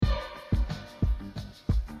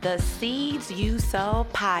The Seeds You Sow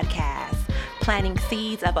podcast, planting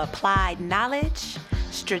seeds of applied knowledge,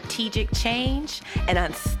 strategic change, and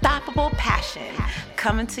unstoppable passion.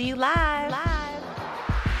 Coming to you live.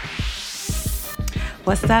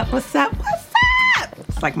 What's up? What's up? What's up?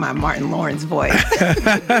 It's like my Martin Lawrence voice.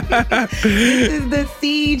 This is the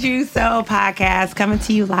Seeds You Sow podcast, coming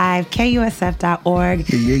to you live,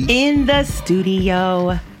 KUSF.org, in the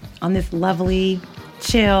studio on this lovely,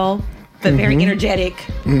 chill, but very energetic,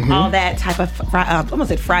 all that type of, almost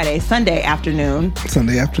said Sunday afternoon.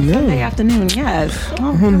 Sunday afternoon, yes.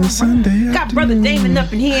 On a Sunday afternoon. Got Brother Damon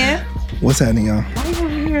up in here. What's happening, y'all? Why are you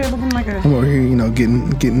over here looking like a... I'm over here,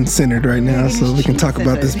 getting centered right now so we can talk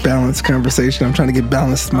about this balanced conversation. I'm trying to get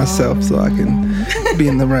balanced myself so I can be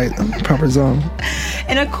in the right, proper zone.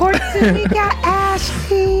 And of course, we got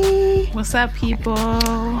Ashley. What's up, people?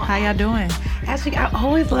 How y'all doing? Ashley, I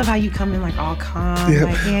always love how you come in like all calm. Yep.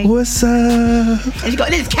 Like, yeah, What's up? And you go,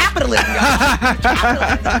 this is capitalism, y'all.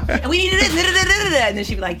 Capitalism. And we need this, and then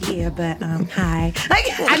she'd be like, yeah, but hi. Like,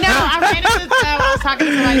 I know. I ran into I was talking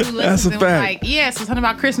to somebody who listens and was like, yeah, so something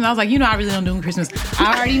about Christmas. I was like, I really don't do Christmas.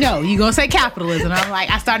 I already know. You gonna say capitalism. I'm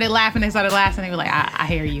like, I started laughing. They started laughing. They were like, I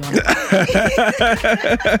hear you. I'm like,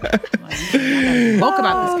 woke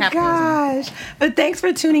about this capitalism. Gosh. But thanks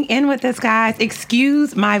for tuning in with us, guys.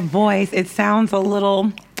 Excuse my voice. It sounds a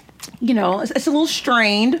little... it's a little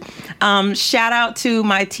strained. Shout out to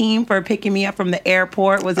my team for picking me up from the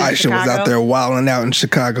airport. Aisha was out there wilding out in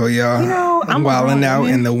Chicago, y'all. I'm wilding out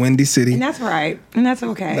in the Windy City. And that's right. And that's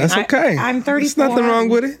okay. That's okay. I'm 34. There's nothing wrong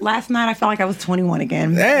with it. Last night I felt like I was 21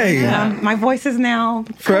 again. Hey. My voice is now...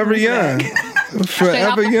 Forever young.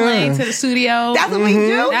 Forever young. To the studio. That's what we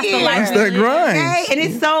do. That's here. the life. That's that grind. Okay? And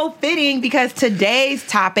it's so fitting because today's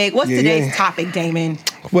topic... What's today's topic, Damon?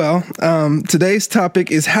 Well, today's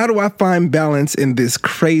topic is how do I find balance in this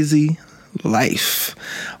crazy life?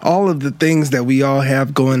 All of the things that we all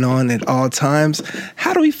have going on at all times.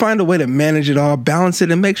 How do we find a way to manage it all, balance it,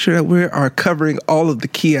 and make sure that we are covering all of the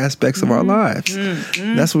key aspects of our lives?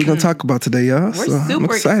 That's what we're going to talk about today, y'all. We're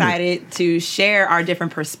super excited to share our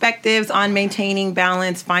different perspectives on maintaining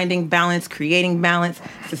balance, finding balance, creating balance,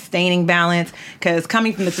 sustaining balance. Because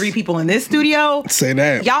coming from the three people in this studio, say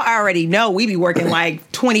that, y'all already know we be working like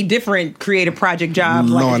 20 different creative project jobs.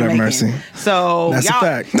 Lord have mercy. So that's a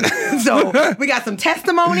fact. So we got some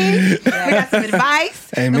testimonies, we got some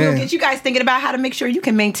advice, Amen. and we'll get you guys thinking about how to make sure you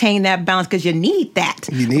can maintain that balance because you need that.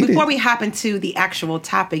 Before we hop into the actual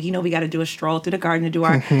topic, we got to do a stroll through the garden to do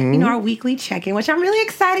our, our weekly check-in, which I'm really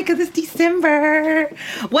excited because it's December.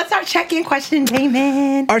 What's our check-in question,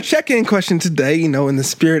 Damon? Our check-in question today, in the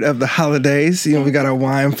spirit of the holidays, we got our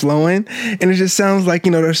wine flowing, and it just sounds like,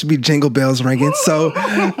 there should be jingle bells ringing. So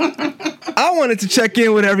I wanted to check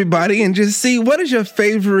in with everybody and just see what is your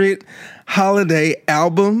favorite holiday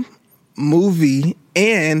album, movie,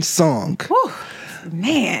 and song. Whew,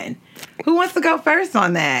 man, who wants to go first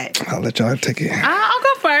on that? I'll let y'all take it. I'll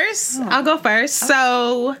go first.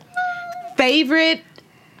 So, favorite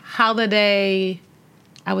holiday,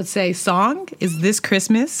 I would say, song is This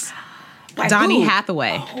Christmas. Like Donny who?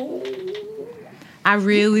 Hathaway. I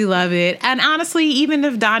really love it. And honestly, even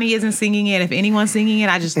if Donnie isn't singing it, if anyone's singing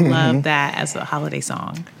it, I just love that as a holiday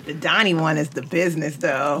song. The Donnie one is the business,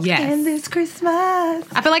 though. Yes. And this Christmas.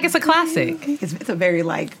 I feel like it's a classic. It's a very,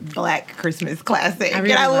 black Christmas classic. I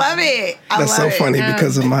really and I love it. That's so funny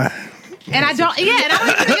because of my... And I don't even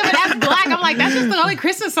think of it as black. I'm like, that's just the only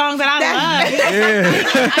Christmas song that I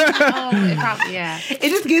love. It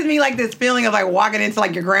just gives me this feeling of walking into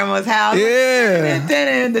your grandma's house. Yeah.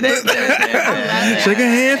 Shake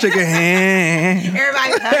a hand.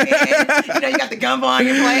 Everybody's hugging. You got the gumbo on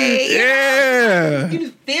your plate. Yeah. You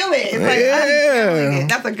just feel it. It's it.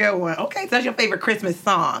 That's a good one. Okay, so that's your favorite Christmas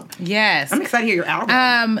song. Yes. I'm excited to hear your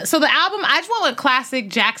album. So the album, I just went with classic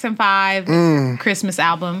Jackson 5 Christmas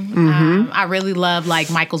album. I really love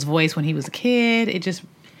Michael's voice when he was a kid.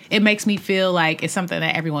 It makes me feel like it's something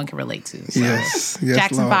that everyone can relate to. So, yes,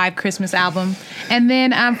 Jackson Lord. 5 Christmas album. And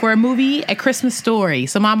then for a movie, A Christmas Story.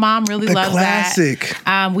 So my mom really loves classic.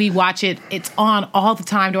 that. We watch it. It's on all the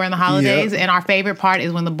time during the holidays. Yep. And our favorite part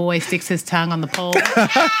is when the boy sticks his tongue on the pole.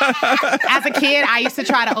 As a kid, I used to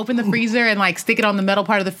try to open the freezer and stick it on the metal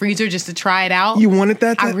part of the freezer just to try it out. You wanted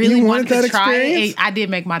that? I really wanted to try experience? it. I did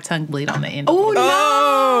make my tongue bleed on the end. Oh,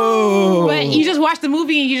 no. But you just watch the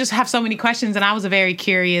movie and you just have so many questions. And I was a very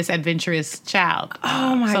curious, adventurous child.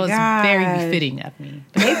 Oh, my God. So it's very befitting of me.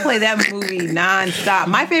 They play that movie nonstop.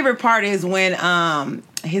 My favorite part is when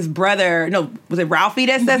his brother, was it Ralphie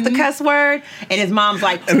that says the cuss word? And his mom's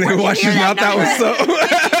like, and then wash his mouth. That was so.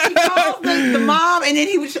 He calls the mom, and then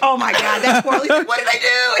he was, oh my God, that's poor. He's like, what did I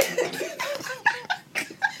do?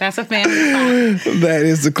 That's a family classic. That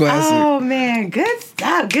is the classic. Oh, man. Good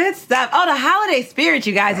stuff. Good stuff. Oh, the holiday spirit,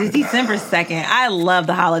 you guys. It's December 2nd. I love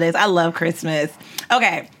the holidays. I love Christmas.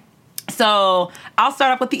 Okay. So I'll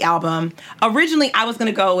start off with the album. Originally, I was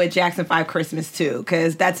going to go with Jackson 5 Christmas too,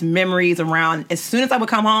 because that's memories around. As soon as I would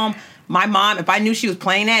come home, my mom, if I knew she was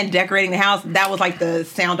playing that and decorating the house, that was like the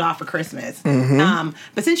sound off for Christmas. Mm-hmm.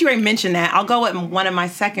 But since you already mentioned that, I'll go with one of my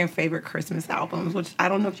second favorite Christmas albums, which I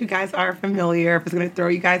don't know if you guys are familiar, if it's going to throw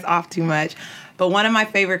you guys off too much. But one of my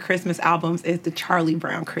favorite Christmas albums is the Charlie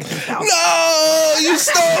Brown Christmas album. No, you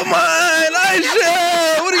stole mine,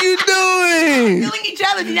 Aisha. What are you doing? Killing each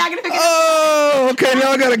other. You're not going to figure it out. Oh, okay.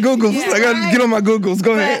 Now I got to Google. Yeah, I got to get on my Googles.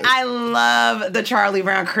 Go ahead. I love the Charlie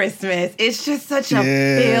Brown Christmas. It's just such a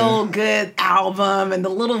feel-good album, and the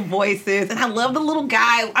little voices. And I love the little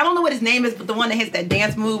guy. I don't know what his name is, but the one that hits that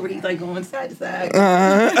dance move where he's like going side to side.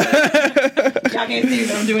 Y'all can't see it,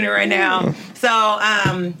 but I'm doing it right now. So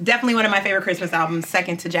definitely one of my favorite Christmas albums,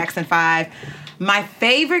 second to Jackson 5. My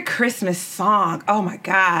favorite Christmas song, oh my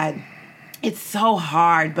God. It's so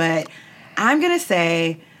hard, but I'm going to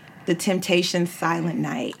say The Temptations' Silent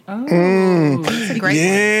Night. Oh, that's a great one.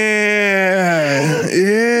 Yeah.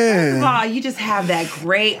 First of all, you just have that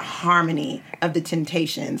great harmony of The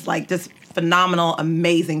Temptations, like just phenomenal,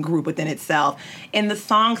 amazing group within itself. And the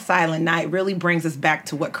song Silent Night really brings us back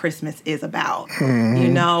to what Christmas is about, you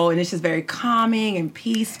know, and it's just very calming and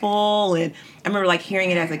peaceful. And I remember like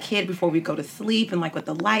hearing it as a kid before we go to sleep and like with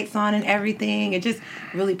the lights on and everything. It just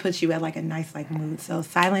really puts you at like a nice like mood. So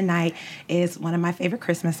Silent Night is one of my favorite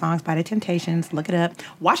Christmas songs by The Temptations. Look it up.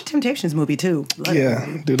 Watch the Temptations movie too. Love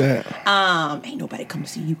it. Do that. Ain't nobody come to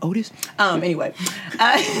see you, Otis. Anyway.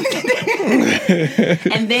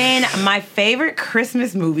 And then my favorite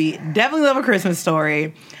Christmas movie, definitely love A Christmas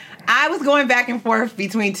Story. I was going back and forth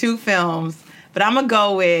between two films, but I'm going to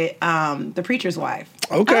go with The Preacher's Wife.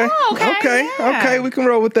 Okay. Oh, Okay. We can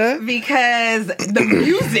roll with that. Because the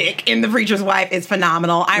music in The Preacher's Wife is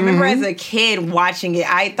phenomenal. I remember as a kid watching it,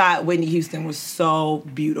 I thought Whitney Houston was so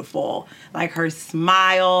beautiful. Like her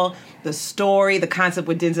smile, the story, the concept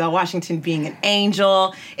with Denzel Washington being an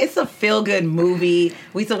angel. It's a feel-good movie.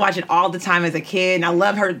 We used to watch it all the time as a kid. And I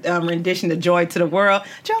love her rendition of Joy to the World.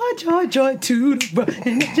 Joy, joy, joy to the world.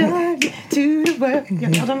 And joy to the world.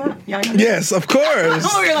 Y'all know? Yes, of course.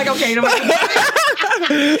 Oh, you're like, okay. Like,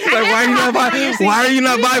 why are you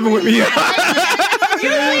not vibing with me?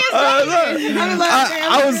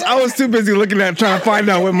 I was too busy looking at trying to find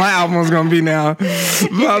out what my album was gonna be now.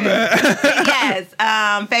 My bad. Yes.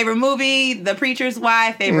 Favorite movie, The Preacher's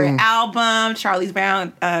Wife. Favorite album, Charlie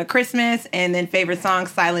Brown Christmas, and then favorite song,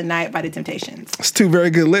 Silent Night by The Temptations. It's two very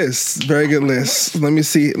good lists. Very good lists. Let me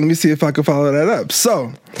see if I can follow that up.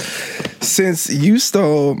 So, since you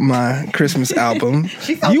stole my Christmas album,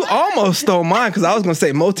 you almost stole mine because I was gonna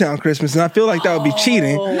say Motown Christmas, and I feel like that would be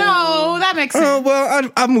cheating. No, that makes sense. Oh, well,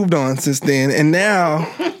 I moved on since then, and now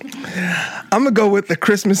I'm gonna go with The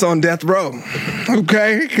Christmas on Death Row,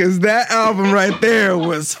 okay? Because that album right there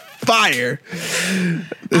was fire.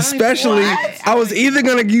 Especially, I was either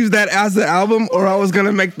gonna use that as the album or I was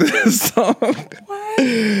gonna make the song.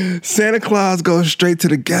 Santa Claus Goes Straight to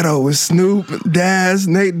the Ghetto with Snoop, Daz,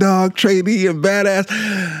 Nate Dogg, Trey D, and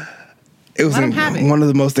Badass. It was one of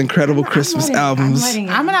the most incredible Christmas albums I'm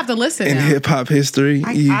gonna have to listen in hip hop history.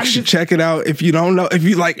 You should check it out. If you don't know, if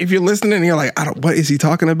you're listening and you're like, what is he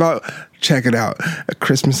talking about? Check it out. A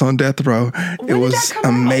Christmas on Death Row. It was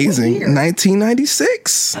amazing.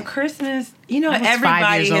 1996. A Christmas. You know,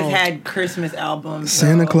 everybody has had Christmas albums.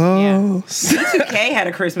 Santa Claus. Yeah. B2K had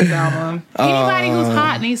a Christmas album. Anybody who's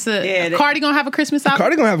hot needs to. Cardi gonna have a Christmas album?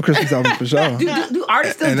 Cardi gonna have a Christmas album for sure. Do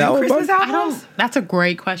artists still do Christmas albums? That's a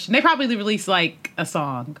great question. They probably release like a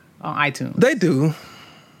song on iTunes. They do.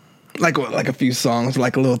 Like a few songs,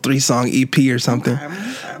 like a little 3-song EP or something. Okay.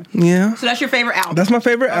 Yeah. So that's your favorite album? That's my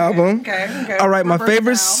favorite album. Okay. All right, my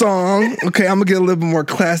favorite song. Okay, I'm gonna get a little bit more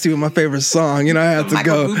classy with my favorite song. You know,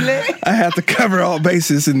 I have to cover all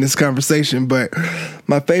bases in this conversation. But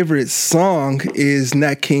my favorite song is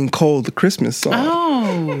Nat King Cole, the Christmas song.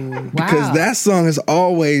 Oh, wow. Because that song is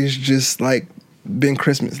always just like been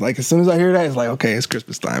Christmas. Like as soon as I hear that, it's like, okay, it's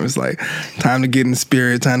Christmas time. It's like time to get in the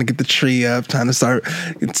spirit, time to get the tree up, time to start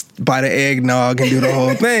buy the eggnog and do the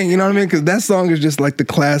whole thing. You know what I mean? Because that song is just like the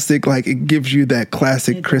classic. Like it gives you that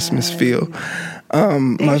classic Christmas feel. Dave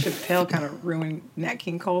Chappelle kind of ruined Nat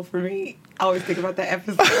King Cole for me. I always think about that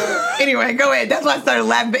episode. Anyway, go ahead. That's why I started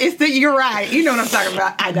laughing. But you're right. You know what I'm talking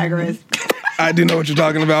about. I digress. I do know what you're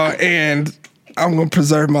talking about, and I'm going to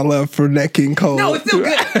preserve my love for Nat King Cole. No, it's still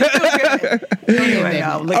good. Anyway,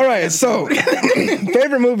 all right, so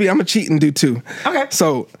favorite movie, I'm going to cheat and do two. Okay.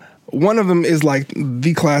 So One of them is like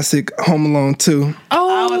the classic Home Alone 2.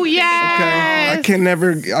 Oh, yeah.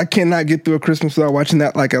 Okay. I cannot get through a Christmas without watching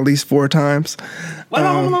that like at least 4 times. What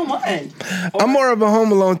about Home Alone 1? I'm more of a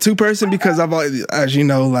Home Alone 2 person because I've always, as you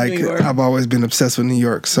know, like I've always been obsessed with New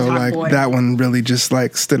York. So like that one really just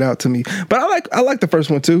like stood out to me. But I like the first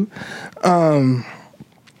one too. The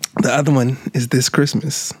other one is This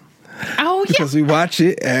Christmas. Oh, yeah. Because we watch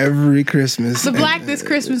it every Christmas. The Black This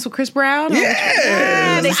Christmas with Chris Brown?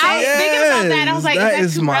 Yes. I was thinking about that. I was like, that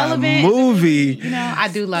is that too my relevant? movie. You know, I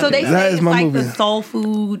do love So it. they though. say That is it's my like movie. the soul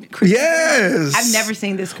food Christmas. Yes. I've never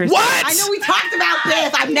seen This Christmas. What? I know we talked about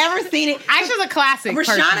this. I've never seen it. Aisha's a classic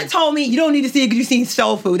Rashana person. told me you don't need to see it because you've seen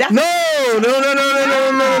soul food. That's No. I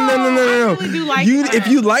really do like that. If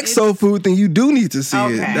you like soul food, then you do need to see it.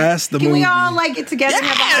 Okay. That's the Can movie. we all like get together and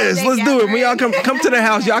have a Yes, holiday let's do it. We all gathering? come to the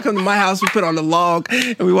house. Y'all come to my house. We put on the log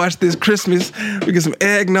and we watch This Christmas. We get some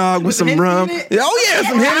eggnog with some Hennessy rum. in it? Oh yeah,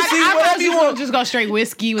 some Hennessy, whatever you want. Just go straight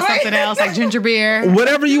whiskey with something else, like ginger beer.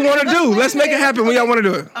 Whatever you want to do. Let's make it happen when y'all want to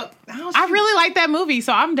do it. I really like that movie,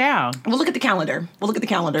 so I'm down. We'll look at the calendar. And we'll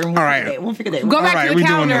All right. We'll figure that. Go back right, to we the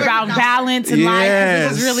doing calendar that. about balance and life. 'Cause Yes.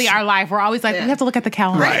 This is really our life. We're always like, we have to look at the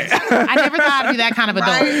calendar. Right. I never thought I'd be that kind of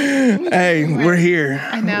adult. Hey, we're here.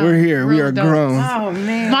 I know. We're here. We Real are adults. grown. Oh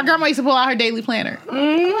man. My grandma used to pull out her daily planner.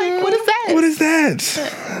 Like, what is that? What is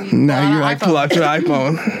that? Now you like pull out your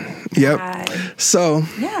iPhone. Yep. So,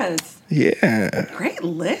 Yes. yeah. Great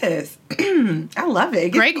list. I love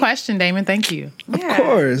it. Great question, Damon. Thank you. Of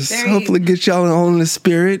course. Hopefully get y'all all in the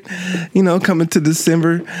spirit, coming to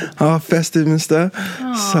December, all festive and stuff.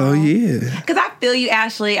 So, yeah. Because I feel you,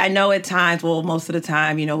 Ashley. I know at times, well, most of the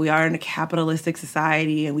time, we are in a capitalistic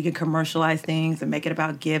society and we can commercialize things and make it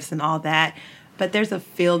about gifts and all that. But there's a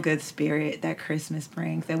feel-good spirit that Christmas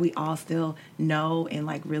brings that we all still know and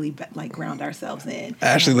really ground ourselves in.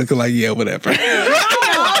 Ashley looking like, yeah, whatever.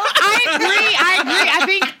 I agree. I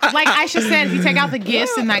think, like Aisha said, if you take out the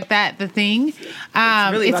gifts and like that, the thing,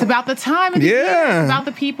 it's about the time of the year. It's about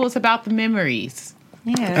the people. It's about the memories.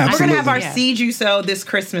 Yeah. Absolutely. We're going to have our Yeah. Seed You Sow this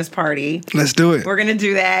Christmas party. Let's do it. We're going to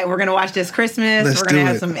do that. We're going to watch This Christmas. Let's We're going to do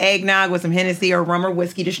have it. some eggnog with some Hennessy or rum or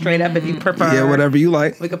whiskey just straight up if you prefer. Yeah, whatever you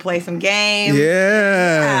like. We could play some games.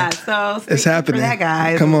 Yeah. So stay It's tuned happening. For that,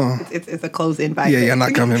 guys. Come on. It's a closed invite. Yeah, y'all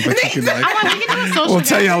not coming, but you can like. I'm like, we can do a social We'll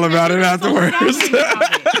tell y'all about it afterwards.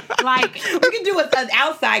 Like, We can do an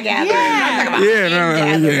outside gathering.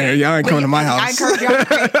 Yeah. Yeah, y'all ain't coming to my I house. encourage y'all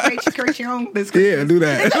to create your own this Christmas. Yeah, do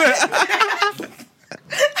that.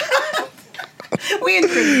 We in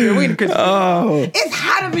Christmas. We in Christmas. Oh, It's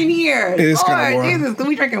hot up in here. It's kinda Lord warm. Jesus,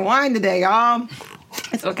 we drinking wine today, y'all.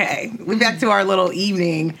 It's okay. We're back to our little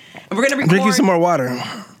evening. And we're going to record. drink you some more water.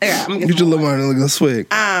 Yeah, I'm gonna Get your little one a little swig.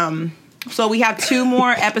 So we have 2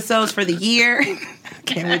 more episodes for the year.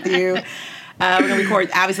 Can't with you. We're going to record,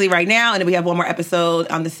 obviously, right now, and then we have one more episode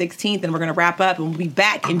on the 16th, and we're going to wrap up, and we'll be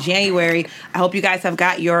back in January. I hope you guys have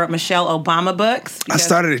got your Michelle Obama books. I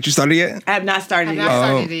started it. You started yet? I have not started it I've yet. not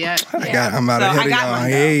started it yet. I'm out So ahead I of got y'all. one, though.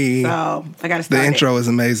 Hey. So I got to The start intro is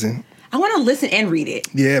amazing. I want to listen and read it.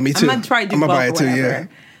 Yeah, me too. I'm going to try to do I'm both gonna buy or it too, whatever. yeah.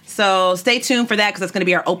 So stay tuned for that because that's going to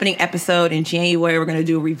be our opening episode in January. We're going to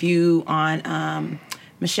do a review on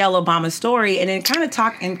Michelle Obama's story and then kind of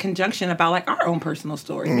talk in conjunction about our own personal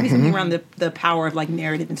stories. Maybe something around the power of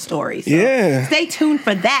narrative and story. So Yeah. stay tuned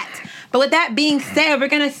for that. But with that being said, we're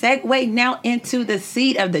going to segue now into the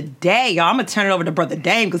seed of the day. Y'all, I'm going to turn it over to Brother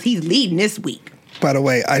Dame because he's leading this week. By the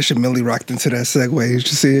way, Aisha Millie rocked into that segue. Did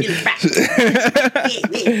you see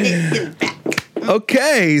it?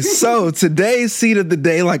 Okay, so today's seed of the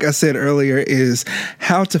day, like I said earlier, is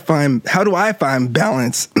how do I find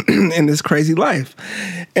balance in this crazy life?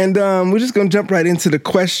 And we're just gonna jump right into the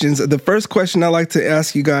questions. The first question I like to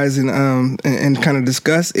ask you guys and kind of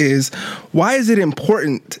discuss is, why is it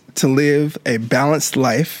important to live a balanced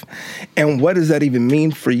life, and what does that even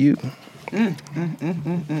mean for you?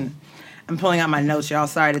 I'm pulling out my notes, y'all.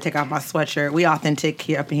 Sorry to take off my sweatshirt. We authentic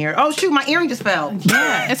here up in here. Oh, shoot, my earring just fell.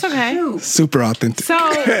 Yeah, it's okay. Shoot. Super authentic. So,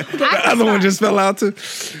 The other one just fell out too.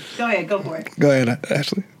 Go ahead, go for it. Go ahead,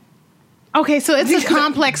 Ashley. okay, so it's a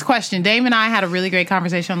complex question. Dave and I had a really great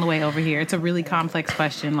conversation on the way over here. It's a really complex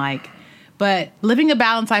question, but living a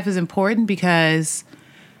balanced life is important because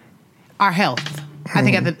our health. I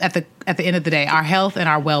think at the end of the day, our health and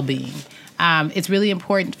our well-being. It's really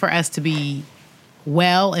important for us to be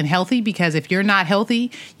well and healthy because if you're not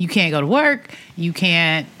healthy, you can't go to work, you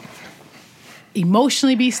can't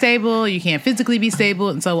emotionally be stable, you can't physically be stable.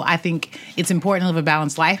 And so I think it's important to live a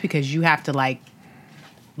balanced life because you have to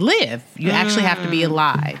live. You actually have to be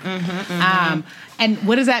alive. And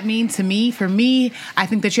what does that mean to me? For me, I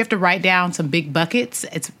think that you have to write down some big buckets.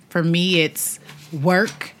 For me, it's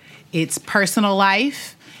work, It's personal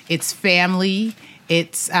life. It's family.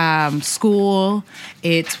 It's school.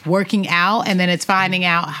 It's working out. And then it's finding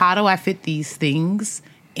out, how do I fit these things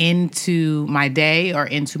into my day or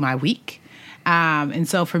into my week? And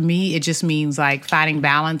so for me, it just means like finding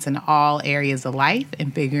balance in all areas of life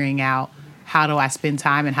and figuring out, how do I spend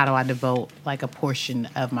time and how do I devote like a portion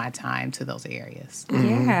of my time to those areas?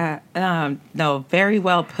 Yeah. No, very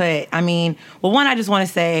well put. I mean, well, one, I just want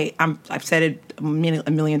to say, I've said it a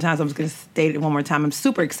million times. I'm just going to state it one more time. I'm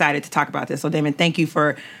super excited to talk about this. So, Damon, thank you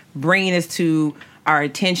for bringing this to our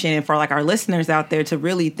attention and for like our listeners out there to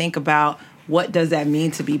really think about what does that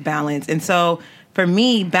mean to be balanced. And so for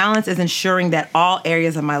me, balance is ensuring that all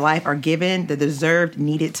areas of my life are given the deserved,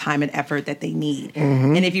 needed time and effort that they need.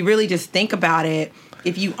 Mm-hmm. And if you really just think about it,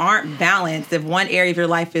 if you aren't balanced, if one area of your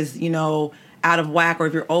life is, out of whack, or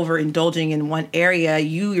if you're overindulging in one area,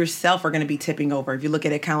 you yourself are going to be tipping over. If you look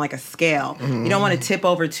at it kind of like a scale, you don't want to tip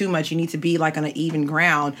over too much. You need to be like on an even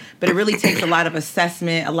ground. But it really takes a lot of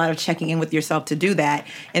assessment, a lot of checking in with yourself to do that.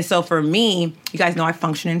 And so for me, you guys know I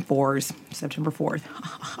function in 4s, September 4th.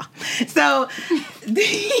 So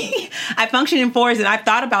I function in 4s, and I've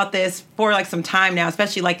thought about this for like some time now,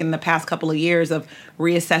 especially like in the past couple of years of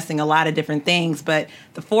reassessing a lot of different things. But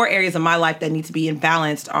the 4 areas of my life that need to be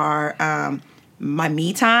imbalanced are my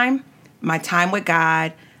me time, my time with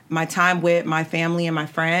God, my time with my family and my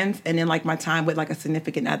friends, and then like my time with like a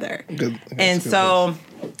significant other. And so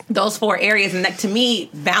those 4 areas, and that, to me,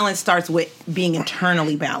 balance starts with being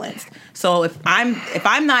internally balanced. So if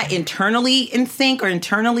I'm not internally in sync or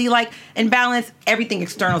internally like in balance, everything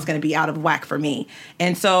external is going to be out of whack for me.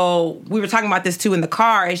 And so we were talking about this too in the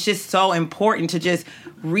car. It's just so important to just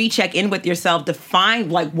recheck in with yourself,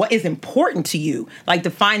 define like what is important to you, like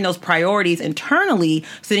define those priorities internally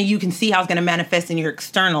so that you can see how it's going to manifest in your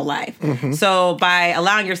external life. Mm-hmm. So by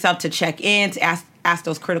allowing yourself to check in, to ask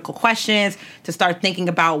those critical questions, to start thinking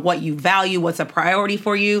about what you value, what's a priority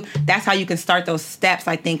for you, that's how you can start those steps,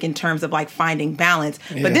 I think, in terms of like finding balance.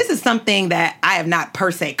 Yeah. But this is something that I have not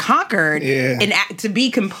per se conquered. Yeah. And to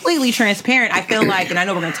be completely transparent, I feel like, and I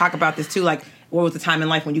know we're going to talk about this too, like what was the time in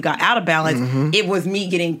life when you got out of balance? Mm-hmm. It was me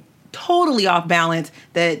getting totally off balance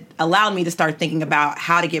that allowed me to start thinking about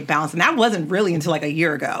how to get balanced. And that wasn't really until like a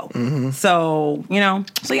year ago. Mm-hmm. So, yeah.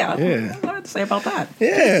 What I have to say about that.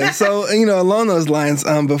 Yeah. So, along those lines,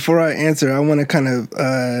 before I answer, I want to kind of,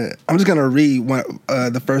 I'm just going to read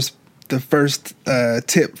the first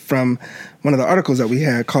tip from one of the articles that we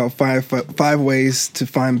had called Five Ways to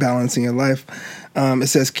Find Balance in Your Life. It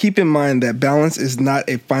says, keep in mind that balance is not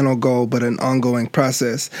a final goal, but an ongoing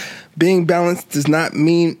process. Being balanced does not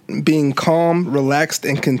mean being calm, relaxed,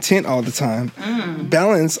 and content all the time.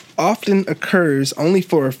 Balance often occurs only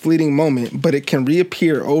for a fleeting moment, but it can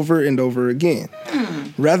reappear over and over again.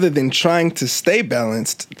 Rather than trying to stay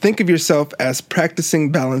balanced, think of yourself as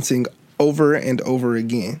practicing balancing over and over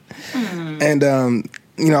again. And,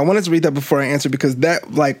 I wanted to read that before I answer because that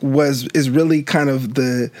is really kind of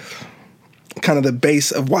the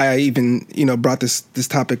base of why I even, brought this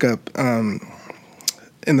topic up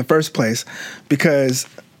in the first place, because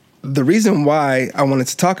the reason why I wanted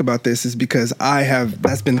to talk about this is because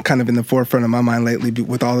that's been kind of in the forefront of my mind lately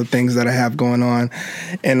with all the things that I have going on,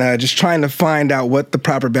 and just trying to find out what the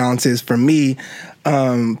proper balance is for me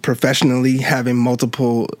professionally, having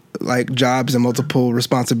multiple jobs and multiple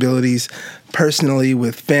responsibilities, personally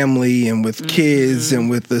with family and with kids and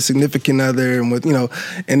with the significant other and with,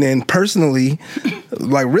 and then personally,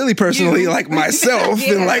 really personally, myself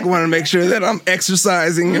and want to make sure that I'm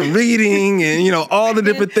exercising and reading and, all the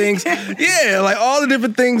different things. Yeah. All the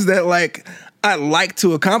different things that I like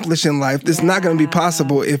to accomplish in life. It's not going to be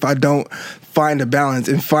possible if I don't find a balance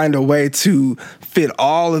and find a way to fit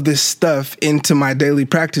all of this stuff into my daily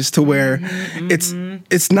practice to where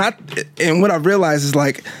it's not. And what I've realized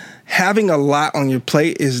is having a lot on your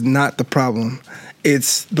plate is not the problem.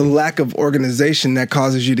 It's the lack of organization that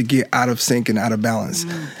causes you to get out of sync and out of balance.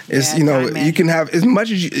 You can have as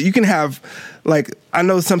much as you can have. I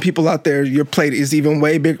know some people out there, your plate is even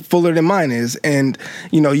way fuller than mine is. And,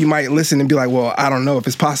 you might listen and be like, well, I don't know if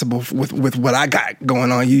it's possible with what I got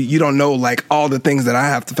going on. You don't know, all the things that I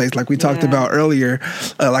have to face. Like we talked about earlier,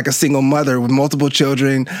 a single mother with multiple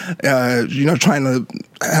children, trying to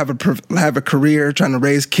have a career, trying to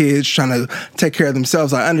raise kids, trying to take care of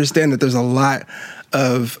themselves. I understand that there's a lot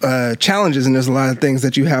of challenges and there's a lot of things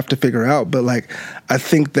that you have to figure out. But, I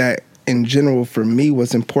think that in general, for me,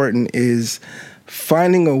 what's important is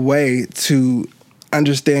finding a way to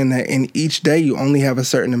understand that in each day you only have a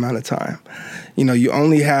certain amount of time. you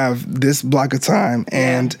only have this block of time,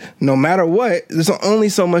 and no matter what, there's only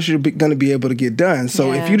so much you're going to be able to get done.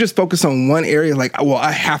 So if you just focus on one area, like, well,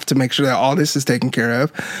 I have to make sure that all this is taken care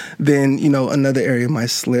of, then, another area might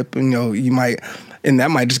slip, and, you might, and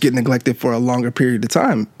that might just get neglected for a longer period of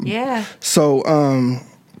time. Yeah. So,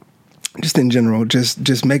 just in general,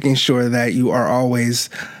 just making sure that you are always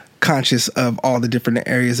conscious of all the different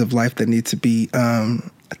areas of life that need to be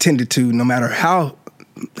attended to, no matter how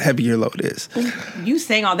heavy your load is. You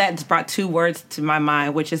saying all that just brought two words to my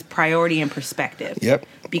mind, which is priority and perspective. Yep.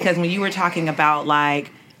 Because when you were talking about,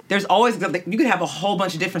 like, there's always, you could have a whole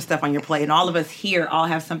bunch of different stuff on your plate, and all of us here all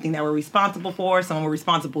have something that we're responsible for, someone we're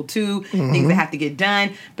responsible to, things that have to get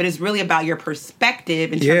done. But it's really about your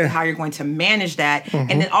perspective in terms of how you're going to manage that.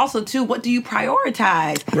 And then also, too, what do you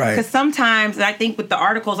prioritize? Right. Because sometimes, and I think with the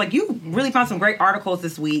articles, like, you really found some great articles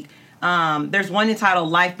this week. There's one entitled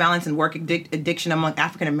Life Balance and Work Addiction Among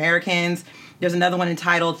African Americans. There's another one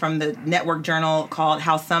entitled from the Network Journal called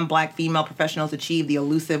How Some Black Female Professionals Achieve the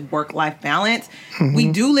Elusive Work-Life Balance.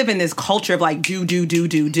 We do live in this culture of, like,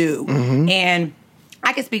 do. And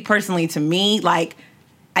I can speak personally to me, like,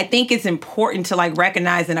 I think it's important to, like,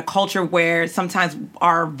 recognize in a culture where sometimes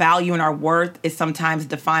our value and our worth is sometimes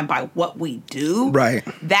defined by what we do. Right.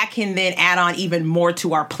 That can then add on even more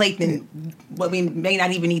to our plate than what we may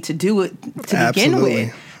not even need to do it to begin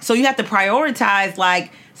with. So you have to prioritize,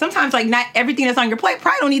 like, sometimes, like, not everything that's on your plate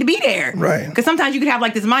probably don't need to be there. Right. Because sometimes you could have,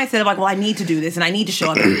 like, this mindset of, like, well, I need to do this, and I need to show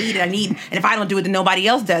up, and and if I don't do it, then nobody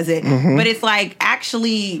else does it. But it's like,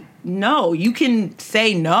 actually, no, you can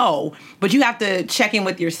say no, but you have to check in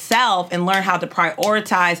with yourself and learn how to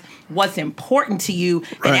prioritize what's important to you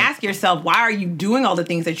and ask yourself, why are you doing all the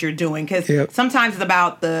things that you're doing? Because sometimes it's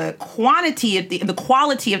about the quantity of the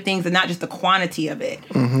quality of things and not just the quantity of it.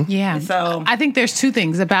 Yeah. And so I think there's two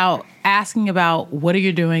things about asking about what are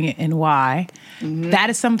you doing and why. That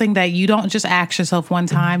is something that you don't just ask yourself one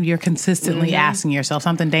time. You're consistently asking yourself.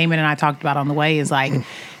 Something Damon and I talked about on the way is, like,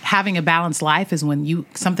 having a balanced life is when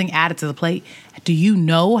something added to the plate. Do you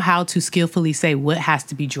know how to skillfully say what has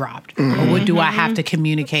to be dropped? Or what do I have to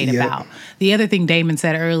communicate about? The other thing Damon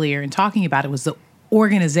said earlier in talking about it was the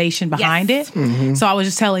organization behind it. So I was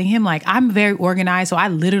just telling him, like, I'm very organized, so I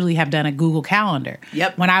literally have done a Google Calendar.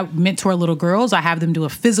 When I mentor little girls, I have them do a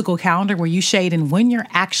physical calendar where you shade in when you're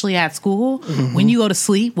actually at school, when you go to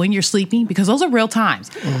sleep, when you're sleeping, because those are real times.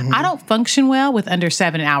 I don't function well with under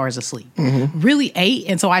 7 hours of sleep. Really 8,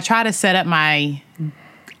 and so I try to set up my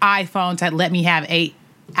iPhone to let me have 8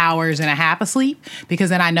 hours and a half of sleep, because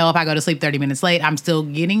then I know if I go to sleep 30 minutes late, I'm still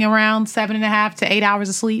getting around 7.5 to 8 hours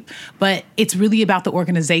of sleep. But it's really about the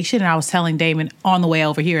organization. And I was telling Damon on the way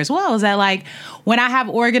over here as well, is that, like, when I have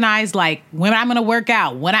organized, like, when I'm going to work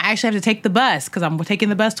out, when I actually have to take the bus, because I'm taking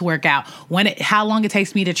the bus to work out, how long it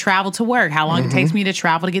takes me to travel to work, how long it takes me to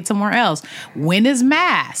travel to get somewhere else, when is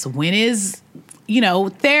mass, when is,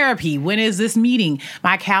 therapy, when is this meeting?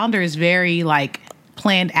 My calendar is very, like,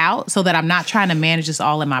 planned out so that I'm not trying to manage this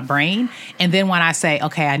all in my brain. And then when I say,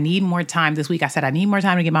 okay, I need more time this week, I said, I need more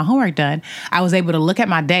time to get my homework done. I was able to look at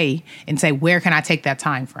my day and say, where can I take that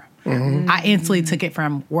time from? I instantly took it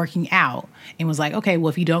from working out and was like, okay, well,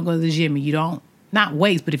 if you don't go to the gym and you don't, not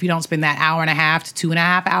waste, but if you don't spend that hour and a half to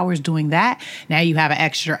 2.5 hours doing that, now you have an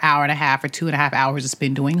extra hour and a half or 2.5 hours to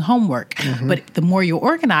spend doing homework. But the more you're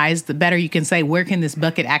organized, the better you can say, where can this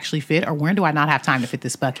bucket actually fit, or where do I not have time to fit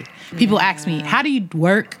this bucket? People ask me, how do you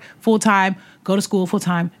work full-time, go to school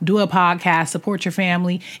full-time, do a podcast, support your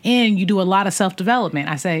family, and you do a lot of self-development?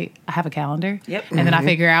 I say, I have a calendar. And then I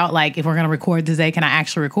figure out, like, if we're going to record today, can I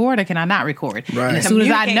actually record or can I not record? And as soon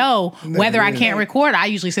as I know whether I can't record, I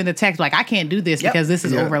usually send a text like, I can't do this because this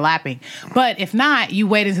is overlapping. But if not, you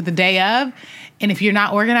wait until the day of, and if you're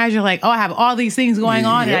not organized, you're like, oh, I have all these things going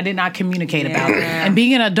on and I did not communicate about it. And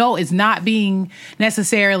being an adult is not being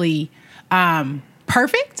necessarily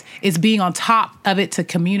perfect. It's being on top of it to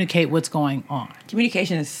communicate what's going on.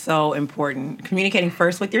 Communication is so important. Communicating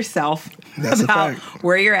first with yourself That's about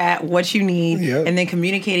where you're at, what you need, and then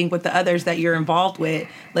communicating with the others that you're involved with.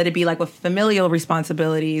 Let it be like with familial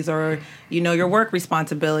responsibilities or, your work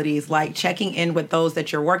responsibilities, like checking in with those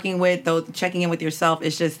that you're working with, checking in with yourself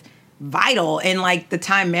is just vital. And, like, the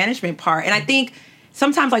time management part. And I think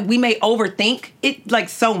sometimes, like, we may overthink it, like,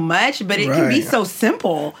 so much, but it can be so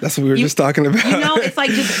simple. That's what we were just talking about. It's like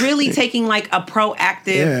just really taking, like, a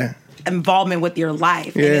proactive involvement with your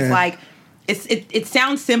life. And it's like, it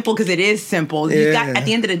sounds simple because it is simple. You got, at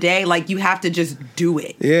the end of the day, like, you have to just do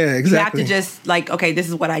it. Yeah, exactly. You have to just, like, okay, this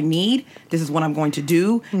is what I need. This is what I'm going to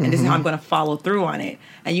do. And this is how I'm going to follow through on it.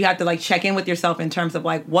 And you have to, like, check in with yourself in terms of,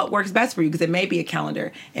 like, what works best for you, because it may be a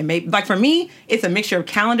calendar. It may, like, for me, it's a mixture of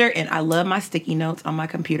calendar, and I love my sticky notes on my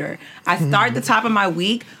computer. I start the top of my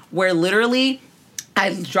week where literally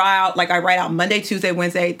I draw out, like, I write out Monday, Tuesday,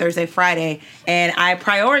 Wednesday, Thursday, Friday, and I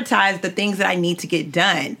prioritize the things that I need to get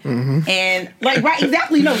done. And, like, right,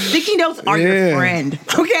 exactly, no, sticky notes are your friend,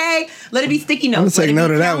 okay? Let it be sticky notes. I'm Let take it note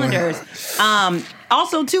be of calendars. that one.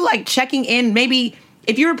 Also, too, like, checking in, maybe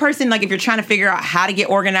if you're a person, like, if you're trying to figure out how to get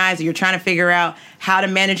organized, or you're trying to figure out how to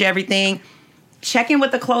manage everything, check in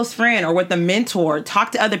with a close friend or with a mentor.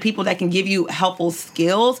 Talk to other people that can give you helpful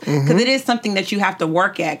skills, because it is something that you have to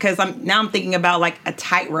work at. Because I'm thinking about, like, a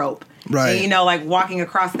tightrope. Right. And, you know, like, walking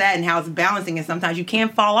across that and how it's balancing, and sometimes you can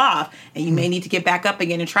fall off and you may need to get back up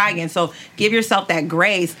again and try again. So give yourself that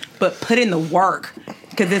grace, but put in the work,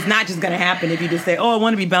 because it's not just going to happen if you just say, oh, I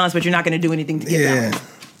want to be balanced, but you're not going to do anything to get balanced.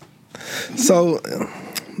 So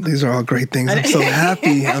these are all great things. I'm so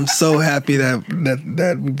happy. I'm so happy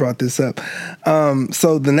that we brought this up.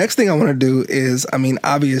 So the next thing I want to do is, I mean,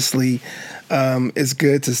 obviously, it's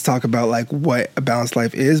good to talk about, like, what a balanced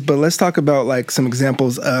life is, but let's talk about, like, some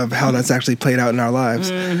examples of how that's actually played out in our lives.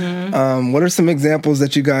 What are some examples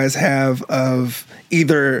that you guys have of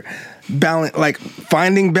either balance, like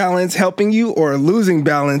finding balance helping you, or losing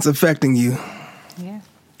balance affecting you?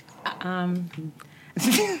 Yeah.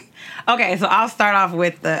 Okay, so I'll start off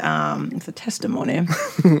with it's a testimony.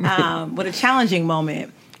 With a challenging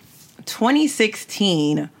moment.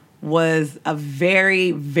 2016 was a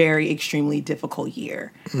very, very extremely difficult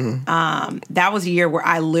year. That was a year where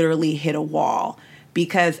I literally hit a wall,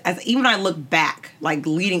 because even when I look back, like,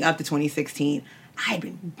 leading up to 2016, I had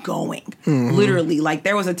been going. Literally, like,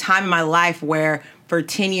 there was a time in my life where for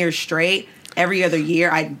 10 years straight, every other year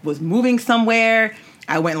I was moving somewhere.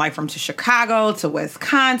 I went, like, to Chicago to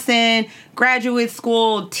Wisconsin, graduate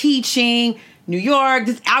school, teaching, New York.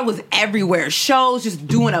 I was everywhere, shows, just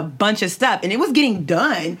doing a bunch of stuff. And it was getting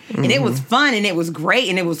done, and it was fun, and it was great,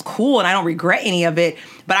 and it was cool, and I don't regret any of it.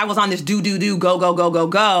 But I was on this do,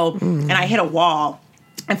 go, and I hit a wall.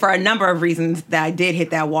 And for a number of reasons that I did hit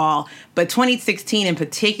that wall. But 2016 in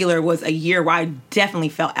particular was a year where I definitely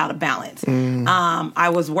felt out of balance. I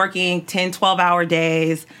was working 10, 12-hour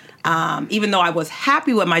days. Even though I was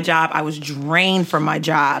happy with my job, I was drained from my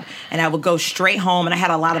job, and I would go straight home, and I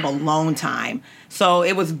had a lot of alone time. So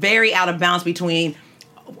it was very out of balance between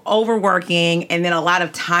overworking and then a lot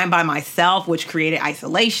of time by myself, which created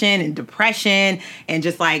isolation and depression and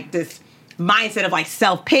just, like, this mindset of, like,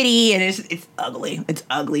 self-pity, and it's ugly. It's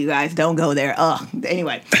ugly, you guys. Don't go there. Ugh.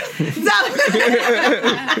 Anyway.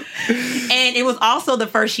 And it was also the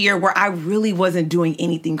first year where I really wasn't doing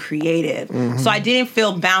anything creative. So I didn't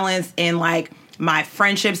feel balanced in, like, my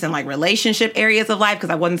friendships and, like, relationship areas of life, because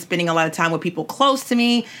I wasn't spending a lot of time with people close to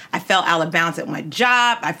me. I felt out of balance at my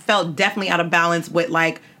job. I felt definitely out of balance with,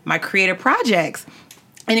 like, my creative projects.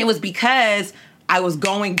 And it was because I was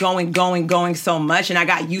going so much, and I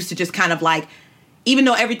got used to just kind of, like, even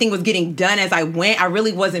though everything was getting done as I went, I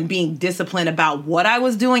really wasn't being disciplined about what I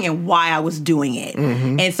was doing and why I was doing it.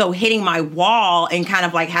 And so hitting my wall and kind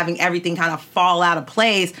of, like, having everything kind of fall out of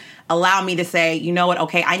place allowed me to say, you know what,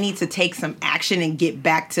 okay, I need to take some action and get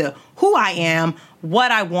back to who I am,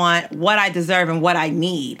 what I want, what I deserve, and what I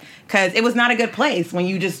need. Because it was not a good place when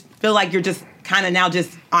you just feel like you're just kind of now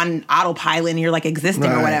just on autopilot and you're, like, existing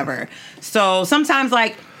or whatever. So sometimes,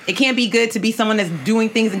 like, it can't be good to be someone that's doing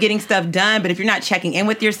things and getting stuff done, but if you're not checking in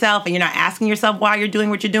with yourself and you're not asking yourself why you're doing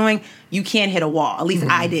what you're doing, you can't hit a wall. At least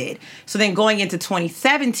I did. So then going into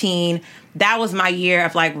 2017, that was my year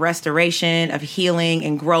of, like, restoration, of healing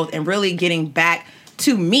and growth, and really getting back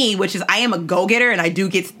to me, which is I am a go-getter, and I do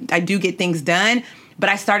get things done. But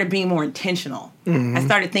I started being more intentional. I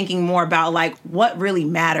started thinking more about, like, what really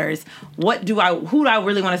matters. Who do I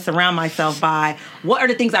really want to surround myself by? What are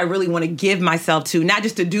the things I really want to give myself to? Not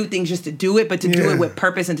just to do things just to do it, but to do it with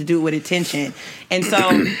purpose and to do it with intention. And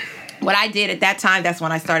so what I did at that time, that's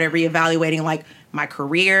when I started reevaluating, like, my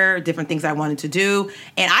career, different things I wanted to do.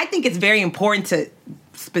 And I think it's very important to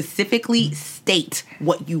specifically state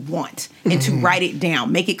what you want and to write it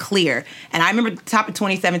down, make it clear. And I remember at the top of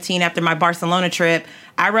 2017, after my Barcelona trip,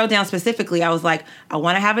 I wrote down specifically, I was like, I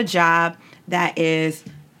want to have a job that is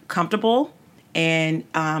comfortable and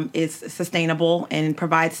is sustainable and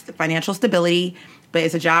provides financial stability, but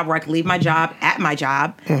it's a job where I can leave my job at my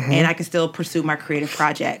job and I can still pursue my creative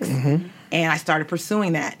projects. And I started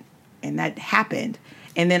pursuing that, and that happened.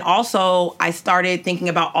 And then also I started thinking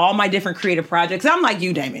about all my different creative projects. I'm like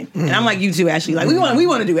you, Damon. And I'm like you too, Ashley. Like we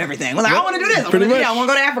want to do everything. We're like, I want to do this. I want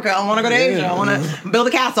to go to Africa. I want to go to Asia. I want to build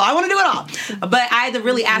a castle. I want to do it all. But I had to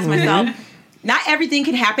really ask myself, not everything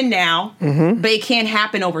can happen now, but it can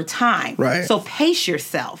happen over time. Right. So pace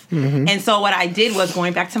yourself. And so what I did was,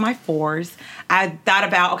 going back to my 4s, I thought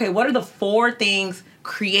about, okay, what are the 4 things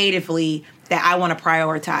creatively that I want to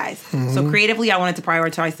prioritize? So creatively, I wanted to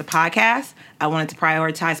prioritize the podcast. I wanted to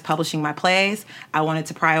prioritize publishing my plays. I wanted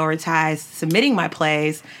to prioritize submitting my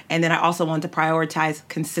plays. And then I also wanted to prioritize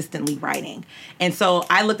consistently writing. And so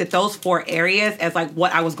I looked at those 4 areas as like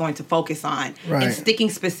what I was going to focus on, and sticking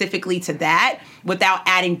specifically to that without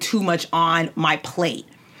adding too much on my plate.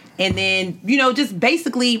 And then, just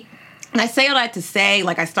basically, and I say all that to say,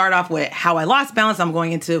 like, I start off with how I lost balance. I'm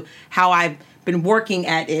going into how I've been working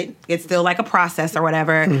at it. It's still like a process or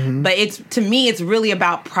whatever. But to me, it's really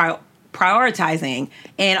about prioritizing,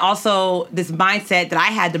 and also this mindset that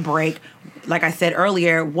I had to break. Like I said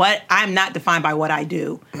earlier, I'm not defined by what I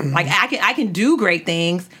do. Like I can do great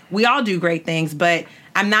things. We all do great things, but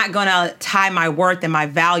I'm not going to tie my worth and my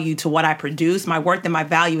value to what I produce. My worth and my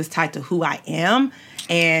value is tied to who I am,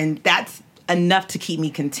 and that's enough to keep me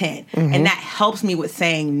content. And that helps me with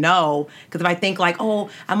saying no, because if I think like, oh,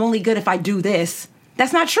 I'm only good if I do this,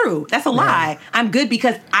 that's not true. That's a lie. I'm good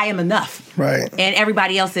because I am enough. Right. And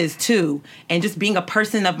everybody else is too. And just being a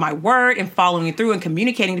person of my word and following through and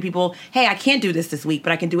communicating to people, hey, I can't do this week,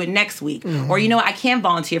 but I can do it next week. Or, I can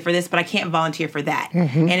volunteer for this, but I can't volunteer for that.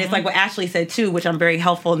 And it's like what Ashley said too, which I'm very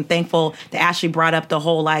helpful and thankful that Ashley brought up the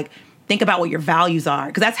whole, like, think about what your values are,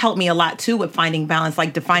 because that's helped me a lot too with finding balance.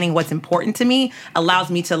 Like, defining what's important to me allows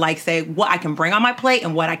me to like say what I can bring on my plate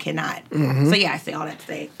and what I cannot. So yeah, I say all that to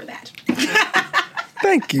say for that.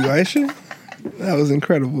 Thank you, Aisha. That was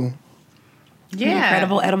incredible. Yeah.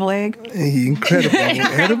 Incredible edible egg. Incredible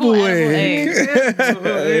edible egg.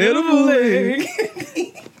 Edible egg.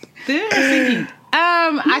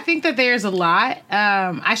 I think that there's a lot.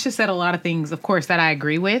 I should said a lot of things, of course, that I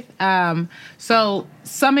agree with. So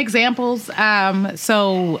some examples.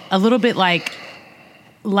 So a little bit like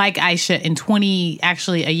Aisha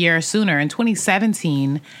actually a year sooner, in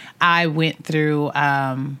 2017, I went through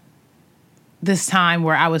this time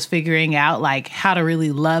where I was figuring out like how to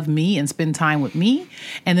really love me and spend time with me,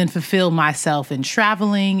 and then fulfill myself in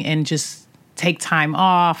traveling and just take time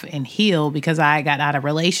off and heal, because I got out of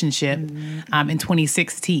relationship in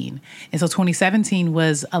 2016. And so 2017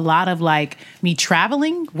 was a lot of like me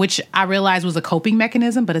traveling, which I realized was a coping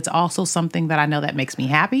mechanism, but it's also something that I know that makes me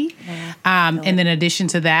happy. And then in addition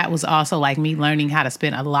to that was also like me learning how to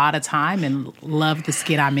spend a lot of time and love the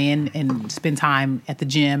skin I'm in and spend time at the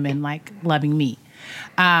gym and like loving me.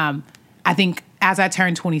 I think as I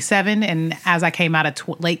turned 27 and as I came out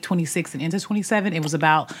of late 26 and into 27, it was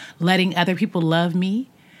about letting other people love me.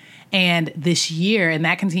 And this year, and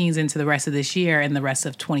that continues into the rest of this year and the rest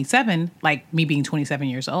of 27, like me being 27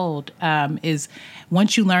 years old, is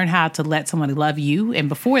once you learn how to let somebody love you, and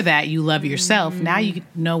before that, you love yourself, now you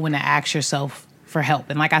know when to ask yourself for help.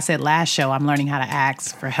 And like I said last show, I'm learning how to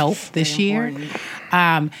ask for help this year.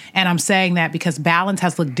 And I'm saying that because balance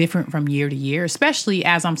has looked different from year to year, especially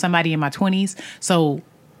as I'm somebody in my 20s. So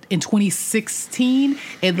in 2016,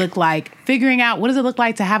 it looked like figuring out what does it look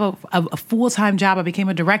like to have a full-time job. I became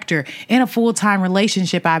a director in a full-time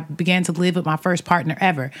relationship. I began to live with my first partner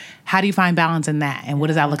ever. How do you find balance in that? And what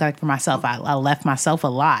does that look like for myself? I left myself a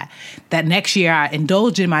lot. That next year, I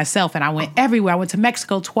indulged in myself and I went everywhere. I went to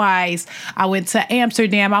Mexico twice. I went to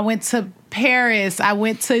Amsterdam. I went to Paris. I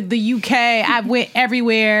went to the UK. I went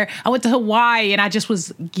everywhere. I went to Hawaii, and I just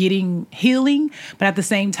was getting healing. But at the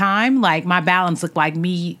same time, like my balance looked like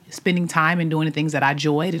me spending time and doing the things that I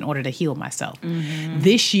enjoyed in order to heal myself.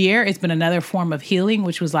 This year, it's been another form of healing,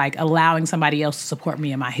 which was like allowing somebody else to support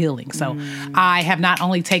me in my healing. So I have not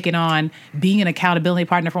only taken on being an accountability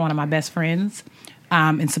partner for one of my best friends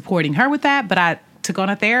and supporting her with that, but I took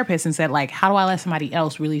on a therapist and said, like, how do I let somebody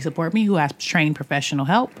else really support me who has trained professional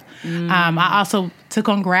help? I also took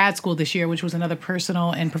on grad school this year, which was another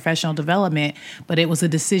personal and professional development, but it was a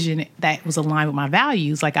decision that was aligned with my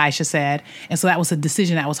values, like Aisha said. And so that was a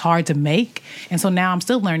decision that was hard to make. And so now I'm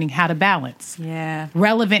still learning how to balance. Yeah.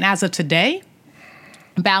 Relevant as of today,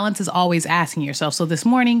 balance is always asking yourself. So this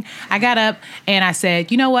morning, I got up and I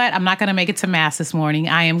said, you know what? I'm not going to make it to Mass this morning.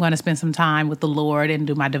 I am going to spend some time with the Lord and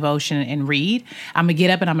do my devotion and read. I'm going to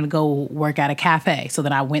get up and I'm going to go work at a cafe. So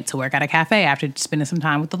then I went to work at a cafe after spending some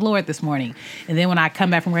time with the Lord this morning. And then when I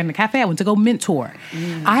come back from working at the cafe, I went to go mentor.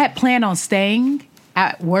 I had planned on staying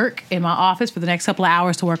at work in my office for the next couple of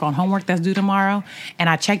hours to work on homework that's due tomorrow. And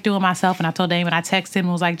I checked in with myself, and I told Damon, I texted him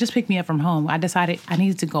and was like, just pick me up from home. I decided I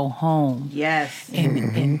needed to go home. Yes.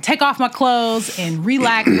 And take off my clothes and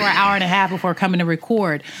relax for an hour and a half before coming to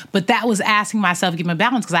record. But that was asking myself to get my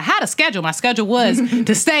balance, because I had a schedule. My schedule was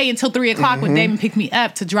to stay until 3 o'clock when Damon picked me